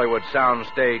our Hollywood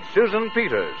soundstage Susan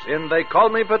Peters in They Call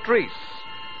Me Patrice,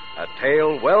 a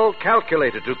tale well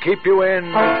calculated to keep you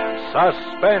in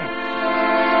suspense.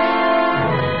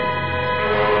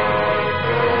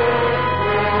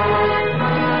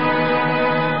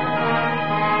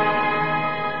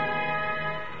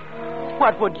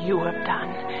 What would you have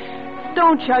done?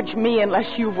 Don't judge me unless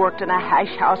you've worked in a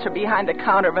hash house or behind the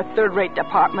counter of a third-rate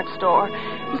department store,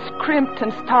 scrimped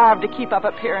and starved to keep up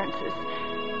appearances.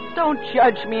 Don't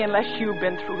judge me unless you've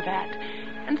been through that.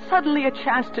 And suddenly a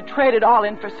chance to trade it all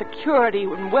in for security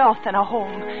and wealth and a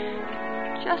home.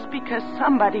 Just because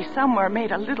somebody somewhere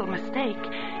made a little mistake.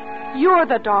 You're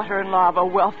the daughter-in-law of a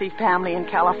wealthy family in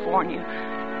California.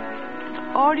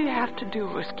 All you have to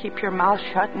do is keep your mouth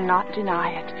shut and not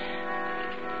deny it.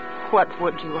 What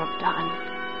would you have done?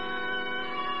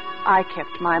 I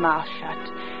kept my mouth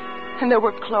shut. And there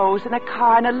were clothes and a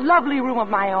car and a lovely room of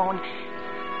my own.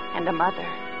 And a mother.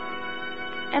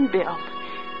 And Bill.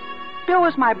 Bill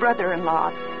was my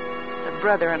brother-in-law. The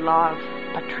brother-in-law of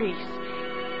Patrice.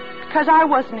 Because I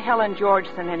wasn't Helen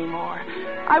Georgeson anymore.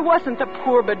 I wasn't the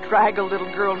poor, bedraggled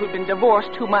little girl who'd been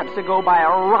divorced 2 months ago by a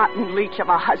rotten leech of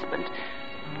a husband.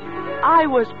 I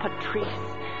was Patrice.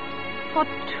 For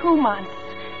 2 months.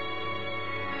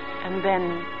 And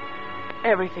then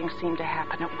everything seemed to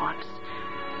happen at once.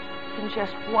 In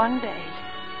just one day.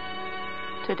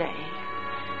 Today.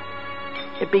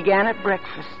 It began at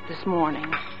breakfast this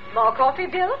morning. More coffee,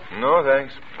 Bill? No,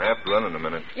 thanks. I have to run in a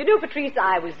minute. You know, Patrice,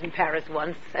 I was in Paris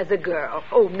once as a girl.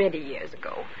 Oh, many years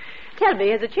ago. Tell me,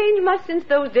 has it changed much since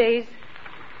those days?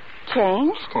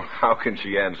 Changed? Well, how can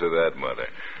she answer that, Mother?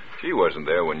 She wasn't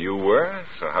there when you were,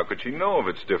 so how could she know if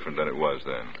it's different than it was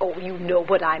then? Oh, you know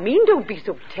what I mean. Don't be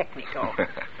so technical.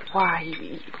 Why,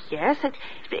 yes,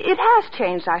 it has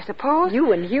changed, I suppose.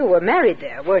 You and Hugh were married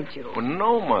there, weren't you? Well,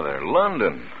 no, Mother.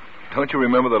 London. Don't you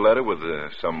remember the letter with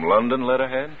some London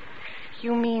letterhead?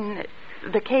 You mean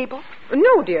the cable?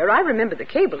 No, dear, I remember the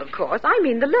cable, of course. I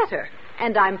mean the letter.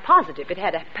 And I'm positive it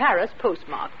had a Paris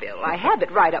postmark, Bill. I have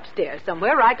it right upstairs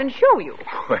somewhere. I can show you.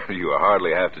 Well, you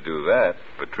hardly have to do that.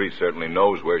 Patrice certainly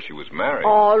knows where she was married.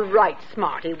 All right,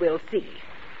 Smarty, we'll see.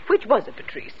 Which was it,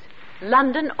 Patrice?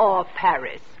 London or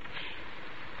Paris?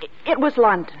 It was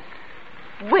London.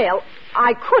 Well,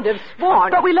 I could have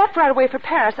sworn... But we left right away for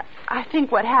Paris. I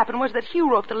think what happened was that Hugh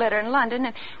wrote the letter in London,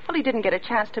 and, well, he didn't get a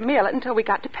chance to mail it until we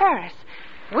got to Paris.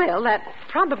 Well, that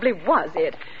probably was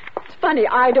it. It's funny,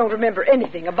 I don't remember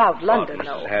anything about London, Mrs.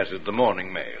 though. Hazard, the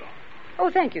morning mail.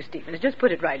 Oh, thank you, Stevens. Just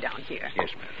put it right down here. Yes,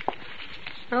 ma'am.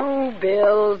 Oh,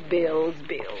 bills.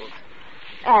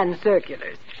 And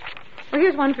circulars. Well,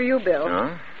 here's one for you, Bill.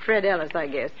 Huh? Fred Ellis, I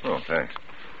guess. Oh, thanks.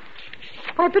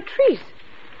 Why, Patrice,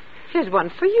 here's one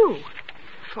for you.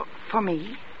 For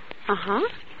me? Uh-huh.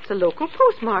 It's a local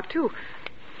postmark, too.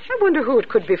 I wonder who it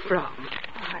could be from.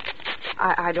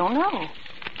 I don't know.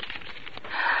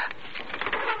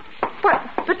 What?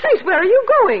 Patrice, where are you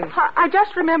going? I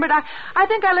just remembered. I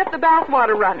think I left the bath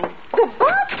water running. The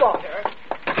bath water?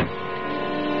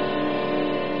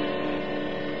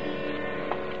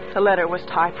 The letter was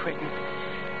typewritten.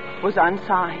 Was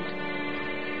unsigned.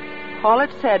 All it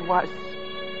said was,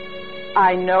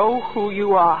 I know who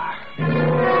you are.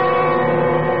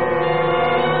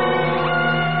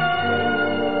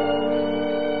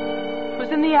 It was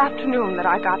in the afternoon that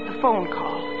I got the phone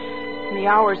call. And the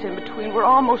hours in between were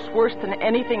almost worse than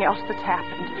anything else that's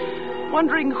happened.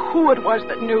 Wondering who it was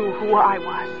that knew who I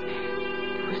was.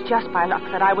 It was just by luck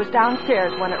that I was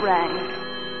downstairs when it rang.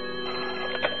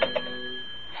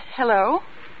 Hello?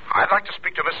 I'd like to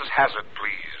speak to Mrs. Hazard,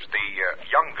 please. The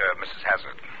younger Mrs.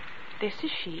 Hazard. This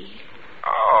is she.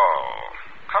 Oh.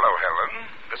 Hello, Helen.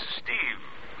 This is Steve.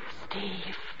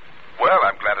 Steve. Well,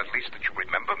 I'm glad at least that you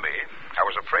remember me. I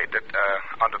was afraid that,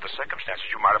 under the circumstances,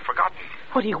 you might have forgotten.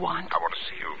 What do you want? I want to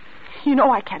see you. You know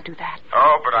I can't do that.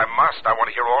 Oh, but I must. I want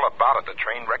to hear all about it, the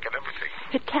train wreck and everything.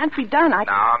 It can't be done.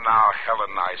 Now,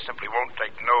 Helen, I simply won't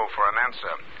take no for an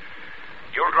answer.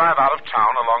 You'll drive out of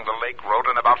town along the lake road,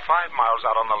 and about 5 miles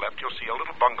out on the left, you'll see a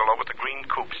little bungalow with a green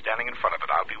coupe standing in front of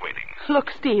it. I'll be waiting. Look,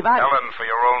 Steve, Helen, for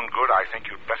your own good, I think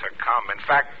you'd better come. In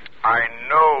fact, I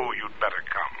know you'd better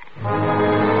come.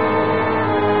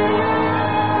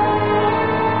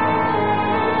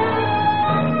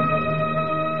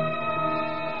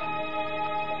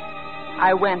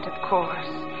 I went, of course.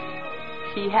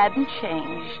 He hadn't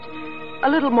changed. A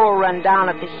little more run down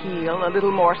at the heel, a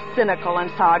little more cynical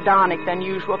and sardonic than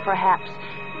usual, perhaps.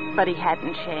 But he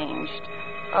hadn't changed.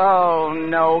 Oh,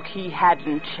 no, he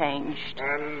hadn't changed.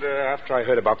 And after I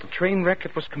heard about the train wreck,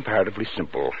 it was comparatively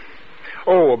simple.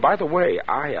 Oh, by the way,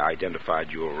 I identified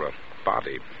your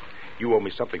body. You owe me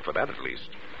something for that, at least.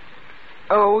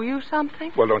 Owe you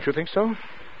something? Well, don't you think so?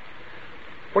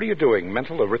 What are you doing,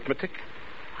 mental arithmetic?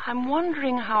 I'm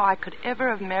wondering how I could ever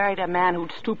have married a man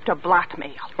who'd stooped to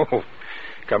blackmail. Oh,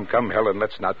 come, Helen,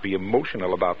 let's not be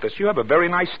emotional about this. You have a very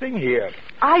nice thing here.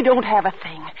 I don't have a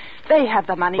thing. They have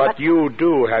the money, but you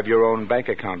do have your own bank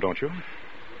account, don't you?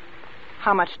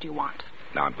 How much do you want?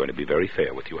 Now, I'm going to be very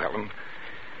fair with you, Helen.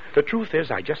 The truth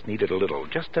is, I just needed a little,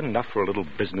 just enough for a little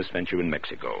business venture in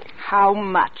Mexico. How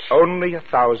much? Only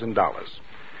 $1,000.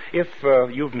 If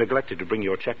you've neglected to bring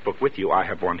your checkbook with you, I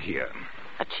have one here.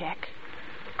 A check?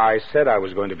 I said I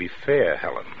was going to be fair,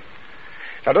 Helen.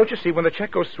 Now, don't you see, when the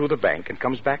check goes through the bank and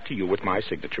comes back to you with my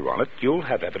signature on it, you'll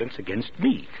have evidence against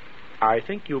me. I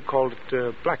think you called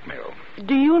it blackmail.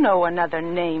 Do you know another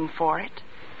name for it?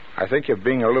 I think you're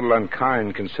being a little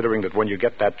unkind, considering that when you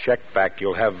get that check back,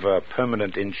 you'll have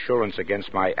permanent insurance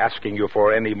against my asking you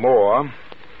for any more.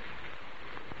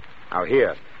 Now,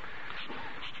 here.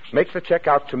 Make the check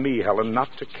out to me, Helen, not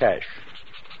to cash.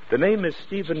 The name is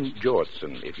Stephen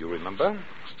Georgeson, if you remember.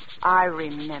 I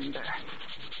remember.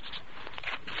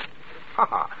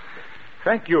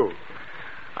 Thank you.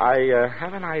 I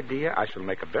have an idea I shall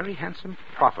make a very handsome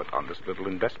profit on this little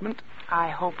investment. I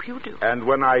hope you do. And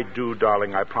when I do,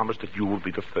 darling, I promise that you will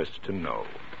be the first to know.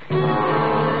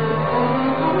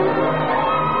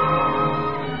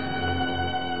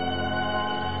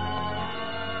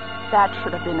 That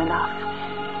should have been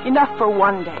enough. Enough for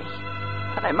one day.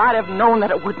 But I might have known that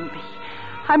it wouldn't be.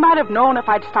 I might have known if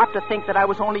I'd stopped to think that I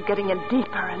was only getting in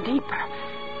deeper and deeper.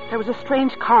 There was a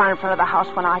strange car in front of the house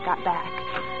when I got back.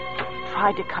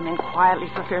 Tried to come in quietly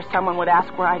for fear someone would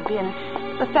ask where I'd been.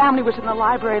 The family was in the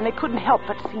library and they couldn't help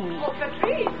but see me. Oh,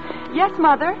 Patrice. Yes,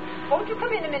 Mother? Won't you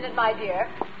come in a minute, my dear?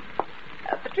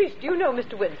 Patrice, do you know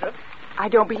Mr. Winthrop? I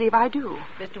don't believe I do.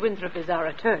 Mr. Winthrop is our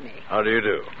attorney. How do you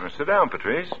do? Sit down,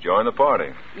 Patrice. Join the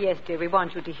party. Yes, dear, we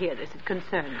want you to hear this. It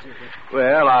concerns you.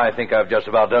 Well, I think I've just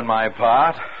about done my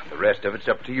part. The rest of it's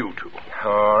up to you two.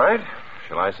 All right.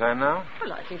 Shall I sign now?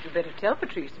 Well, I think you'd better tell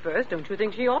Patrice first. Don't you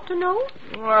think she ought to know?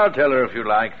 Well, I'll tell her if you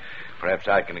like. Perhaps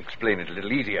I can explain it a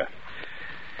little easier.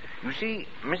 You see,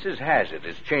 Mrs. Hazard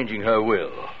is changing her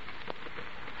will.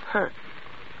 Her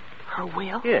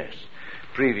will? Yes.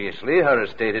 Previously, her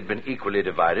estate had been equally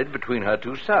divided between her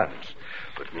two sons.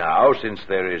 But now, since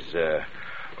there is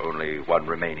only one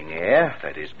remaining heir,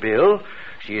 that is Bill,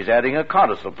 she is adding a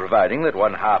codicil providing that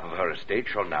one half of her estate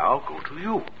shall now go to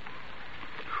you.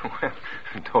 Well,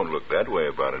 don't look that way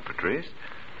about it, Patrice.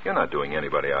 You're not doing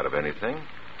anybody out of anything.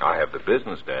 I have the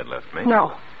business Dad left me.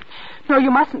 No, you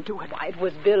mustn't do it. Why, it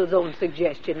was Bill's own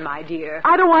suggestion, my dear.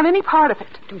 I don't want any part of it.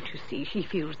 Don't you see? She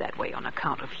feels that way on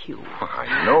account of Hugh.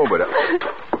 I know,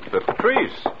 but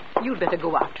Patrice. You'd better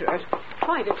go after her.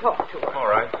 Try to talk to her. All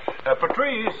right.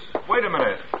 Patrice, wait a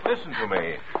minute. Listen to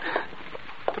me.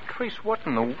 Patrice, what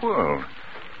in the world?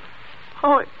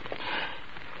 Oh,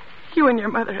 you and your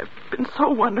mother have been so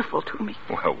wonderful to me.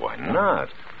 Well, why not?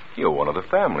 You're one of the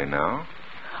family now.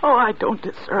 Oh, I don't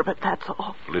deserve it, that's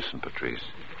all. Listen, Patrice.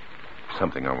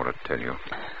 Something I want to tell you.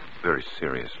 Very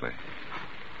seriously.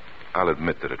 I'll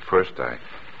admit that at first I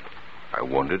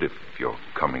wondered if you're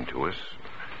coming to us.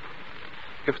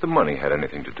 If the money had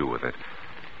anything to do with it.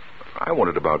 I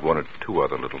wondered about one or two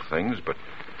other little things, but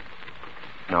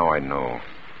now I know.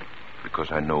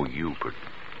 Because I know you, but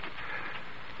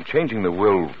changing the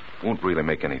will won't really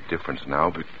make any difference now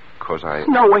because I...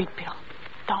 No, wait, Bill.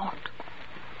 Don't.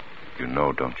 You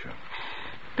know, don't you?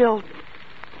 Bill,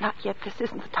 not yet. This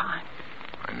isn't the time.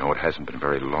 I know it hasn't been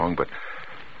very long, but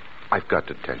I've got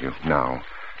to tell you now.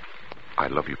 I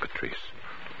love you, Patrice.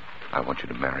 I want you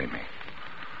to marry me.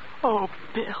 Oh,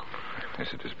 Bill.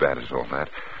 Is it as bad as all that?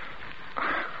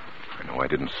 I know I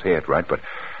didn't say it right, but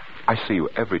I see you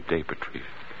every day, Patrice.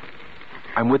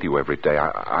 I'm with you every day.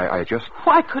 I just...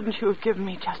 Why couldn't you have given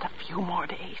me just a few more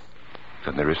days?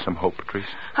 Then there is some hope, Patrice?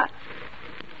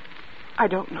 I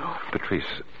don't know. Patrice,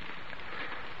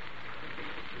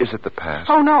 is it the past?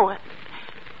 Oh, no.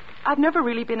 I've never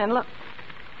really been in love.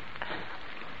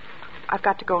 I've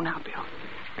got to go now, Bill.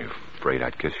 Are you afraid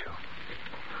I'd kiss you?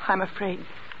 I'm afraid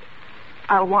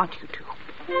I'll want you to.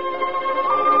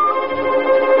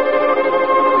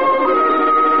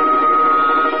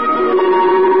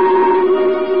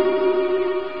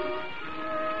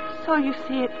 So you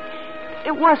see,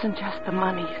 it wasn't just the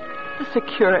money, the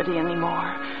security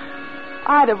anymore.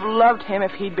 I'd have loved him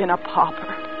if he'd been a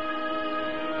pauper.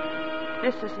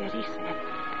 This is it, he said.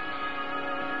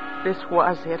 This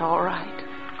was it, all right.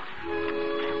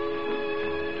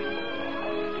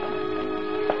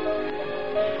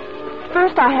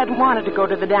 First, I had wanted to go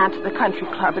to the dance at the country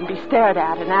club and be stared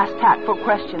at and asked tactful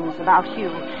questions about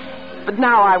Hugh. But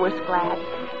now I was glad.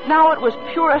 Now it was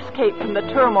pure escape from the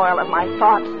turmoil of my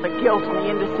thoughts, the guilt and the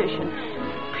indecision.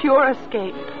 Pure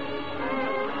escape,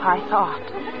 I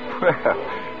thought. Well,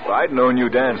 if I'd known you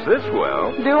danced this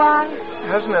well... Do I?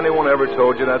 Hasn't anyone ever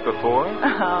told you that before?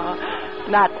 Oh,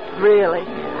 not really.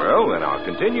 Well, then I'll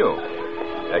continue.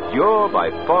 That you're by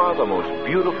far the most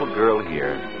beautiful girl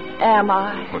here. Am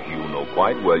I? Well, you know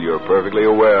quite well you're perfectly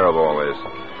aware of all this.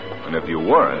 And if you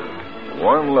weren't,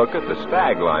 one look at the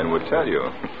stag line would tell you.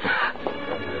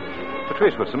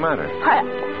 Patrice, what's the matter?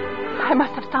 I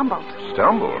must have stumbled.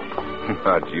 Stumbled?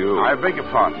 Not you. I beg your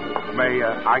pardon. May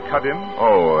I cut in?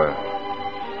 Oh,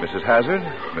 Mrs. Hazard?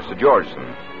 Mr.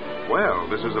 Georgeson. Well,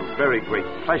 this is a very great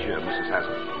pleasure, Mrs.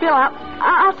 Hazard. Bill,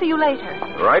 I'll see you later.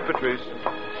 Right, Patrice.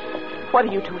 What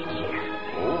are you doing here?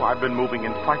 Oh, I've been moving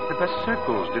in quite the best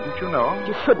circles, didn't you know?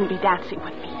 You shouldn't be dancing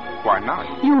with me. Why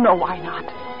not? You know why not.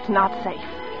 It's not safe.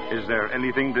 Is there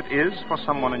anything that is for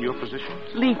someone in your position?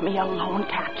 Leave me alone,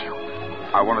 can't you?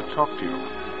 I want to talk to you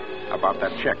about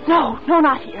that check. No,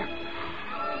 not here.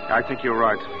 I think you're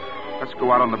right. Let's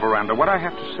go out on the veranda. What I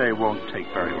have to say won't take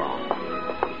very long.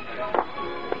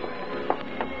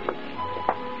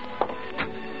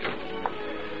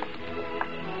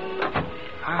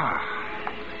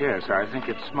 Yes, I think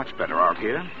it's much better out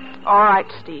here. All right,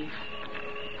 Steve.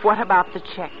 What about the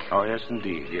check? Oh, yes,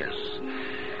 indeed, yes.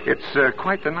 It's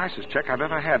quite the nicest check I've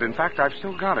ever had. In fact, I've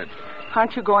still got it.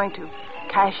 Aren't you going to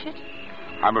cash it?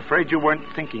 I'm afraid you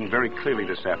weren't thinking very clearly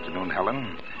this afternoon,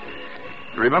 Helen.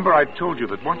 Remember I told you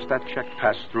that once that check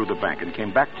passed through the bank and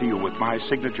came back to you with my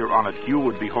signature on it, you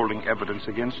would be holding evidence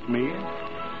against me?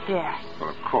 Yes.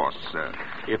 Well, of course,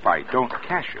 if I don't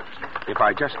cash it, if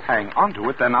I just hang onto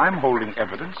it, then I'm holding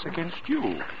evidence against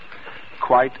you.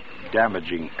 Quite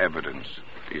damaging evidence,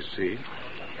 you see.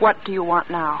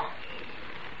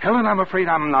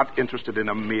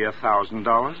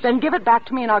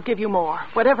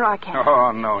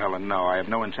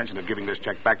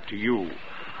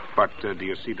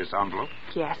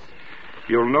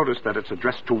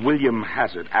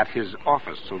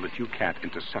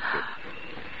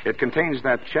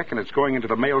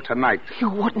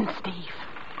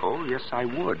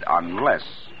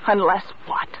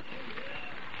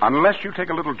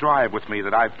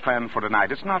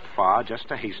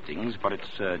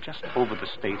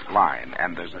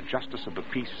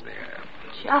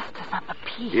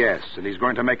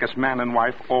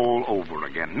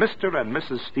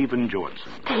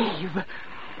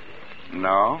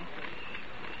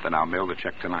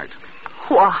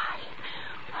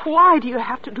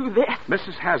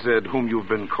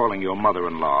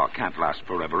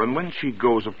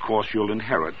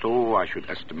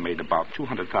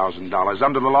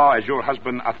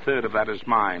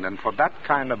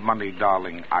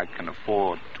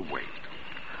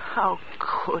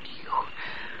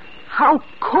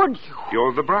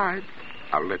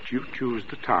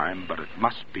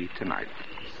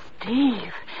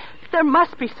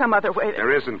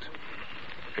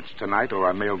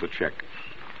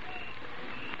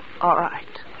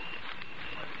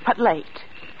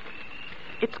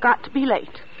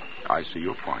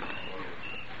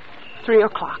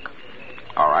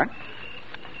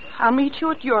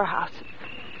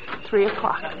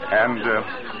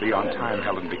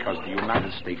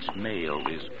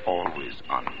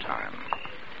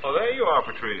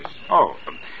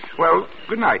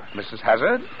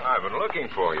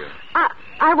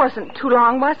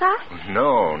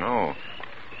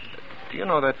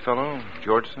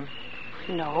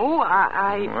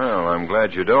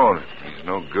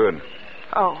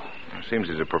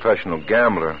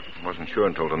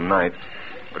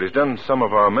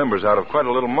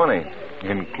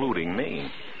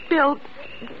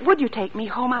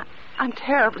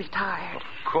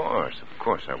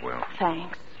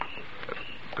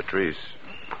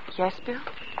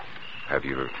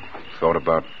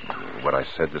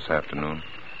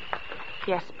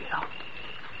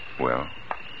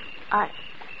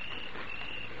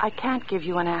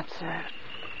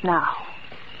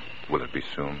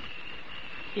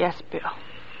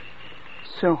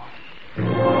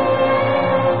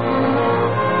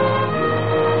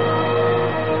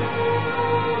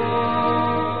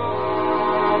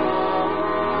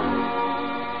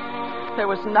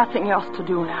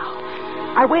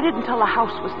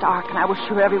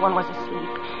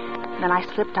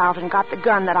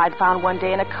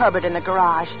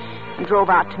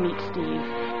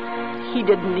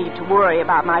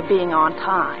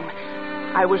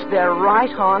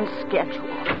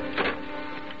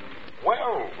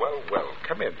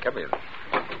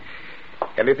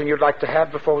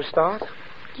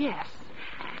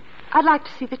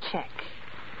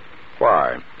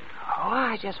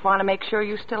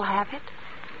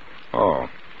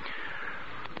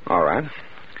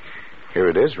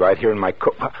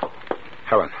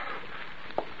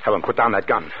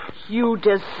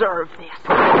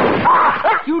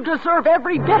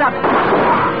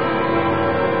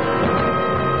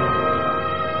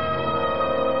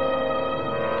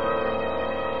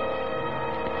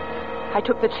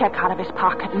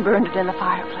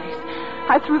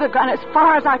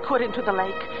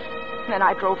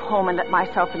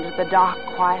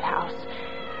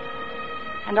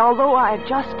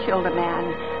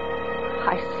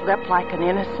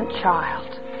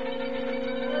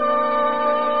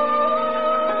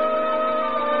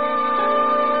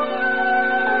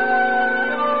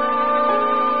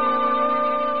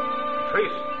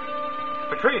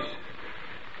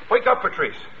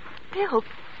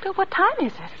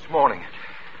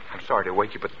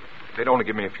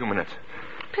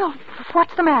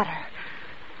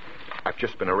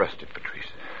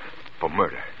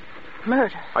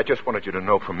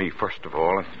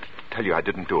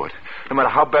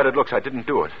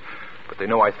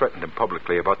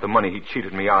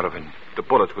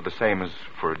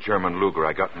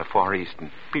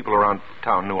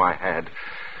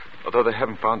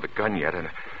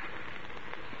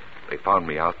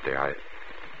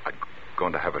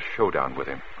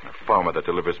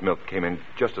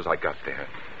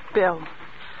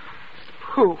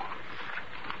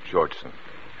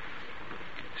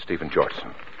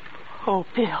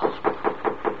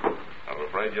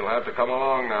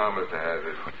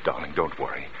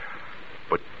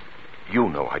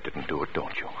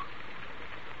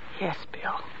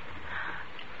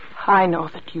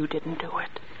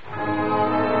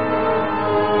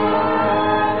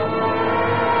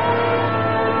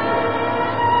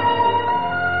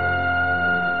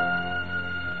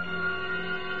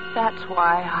 That's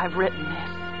why I've written this.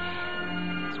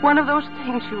 It's one of those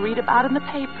things you read about in the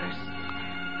papers.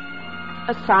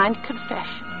 A signed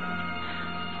confession.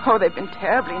 Oh, they've been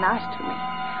terribly nice to me.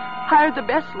 Hired the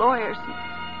best lawyers.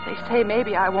 They say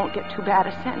maybe I won't get too bad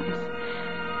a sentence.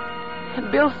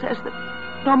 And Bill says that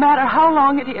no matter how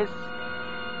long it is,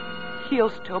 he'll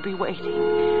still be waiting.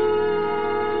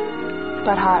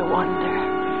 But I wonder.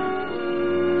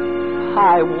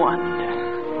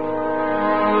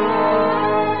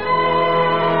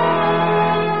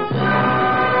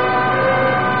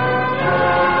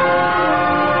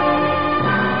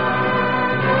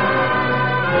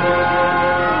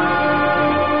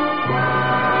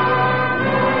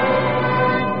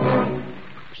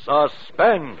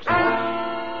 Suspense.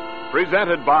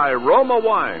 Presented by Roma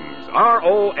Wines,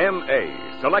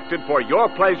 R-O-M-A, selected for your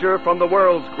pleasure from the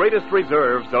world's greatest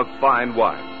reserves of fine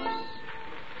wines.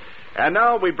 And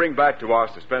now we bring back to our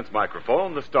suspense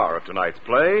microphone the star of tonight's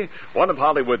play, one of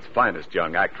Hollywood's finest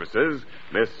young actresses,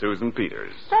 Miss Susan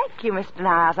Peters. Thank you, Mr.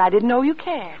 Niles. I didn't know you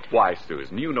cared. Why,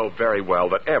 Susan, you know very well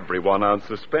that everyone on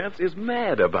Suspense is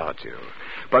mad about you.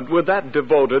 But with that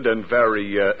devoted and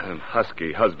very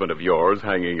husky husband of yours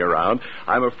hanging around,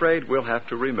 I'm afraid we'll have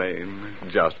to remain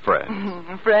just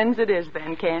friends. Friends it is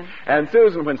then, Ken. And,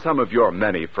 Susan, when some of your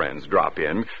many friends drop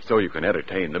in so you can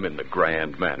entertain them in the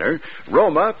grand manner,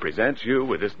 Roma presents you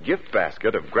with this gift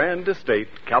basket of Grand Estate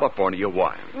California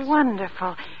wines.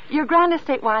 Wonderful. Your Grand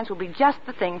Estate wines will be just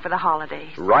the thing for the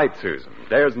holidays. Right, Susan.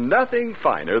 There's nothing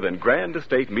finer than Grand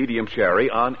Estate Medium Sherry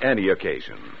on any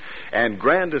occasion. And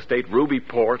Grand Estate Ruby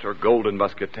Port or Golden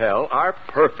Muscatel are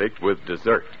perfect with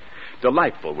dessert.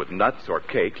 Delightful with nuts or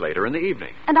cake later in the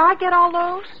evening. And I get all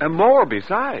those? And more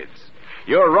besides.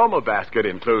 Your Roma basket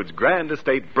includes Grand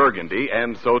Estate Burgundy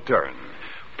and Sauterne.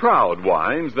 Proud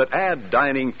wines that add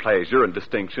dining pleasure and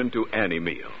distinction to any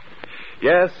meal.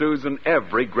 Yes, Susan,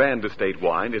 every Grand Estate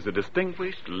wine is a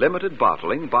distinguished, limited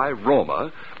bottling by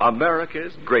Roma,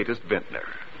 America's greatest vintner.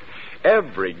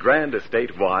 Every Grand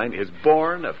Estate wine is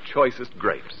born of choicest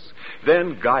grapes,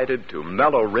 then guided to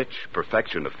mellow, rich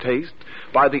perfection of taste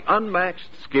by the unmatched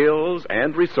skills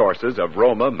and resources of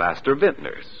Roma master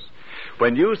vintners.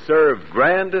 When you serve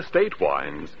Grand Estate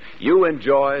wines, you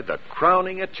enjoy the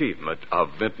crowning achievement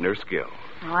of vintner skill.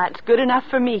 Well, that's good enough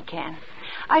for me, Ken.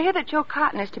 I hear that Joe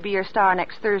Cotton is to be your star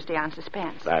next Thursday on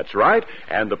Suspense. That's right,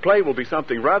 and the play will be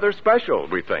something rather special,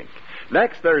 we think.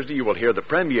 Next Thursday, you will hear the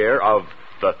premiere of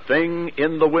The Thing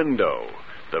in the Window,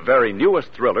 the very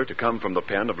newest thriller to come from the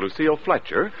pen of Lucille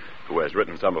Fletcher, who has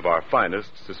written some of our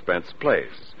finest suspense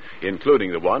plays,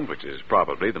 including the one which is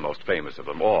probably the most famous of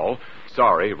them all,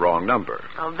 Sorry, Wrong Number.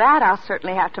 Well, that I'll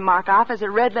certainly have to mark off as a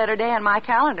red-letter day on my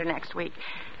calendar next week.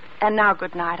 And now,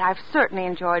 good night. I've certainly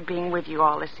enjoyed being with you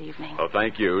all this evening. Well,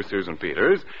 thank you, Susan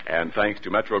Peters, and thanks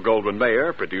to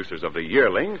Metro-Goldwyn-Mayer, producers of The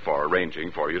Yearling, for arranging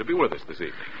for you to be with us this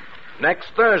evening. Next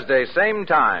Thursday, same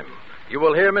time, you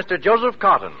will hear Mr. Joseph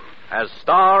Cotton as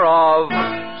star of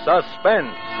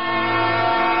Suspense.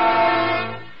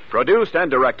 Produced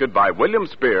and directed by William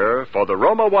Spear for the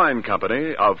Roma Wine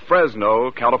Company of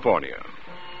Fresno, California.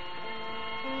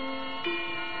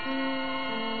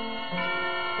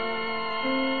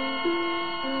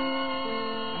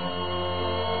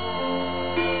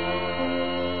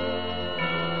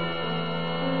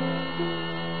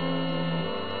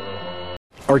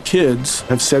 Our kids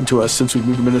have said to us since we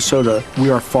moved to Minnesota, we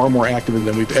are far more active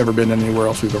than we've ever been anywhere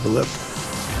else we've ever lived.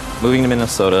 Moving to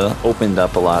Minnesota opened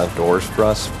up a lot of doors for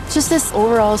us. Just this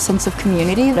overall sense of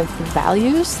community, the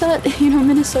values that,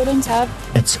 Minnesotans have.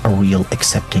 It's a real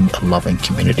accepting, loving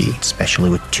community, especially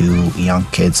with two young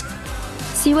kids.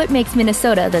 See what makes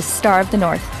Minnesota the star of the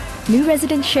North. New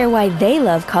residents share why they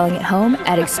love calling it home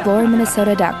at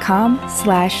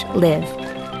exploreminnesota.com/live.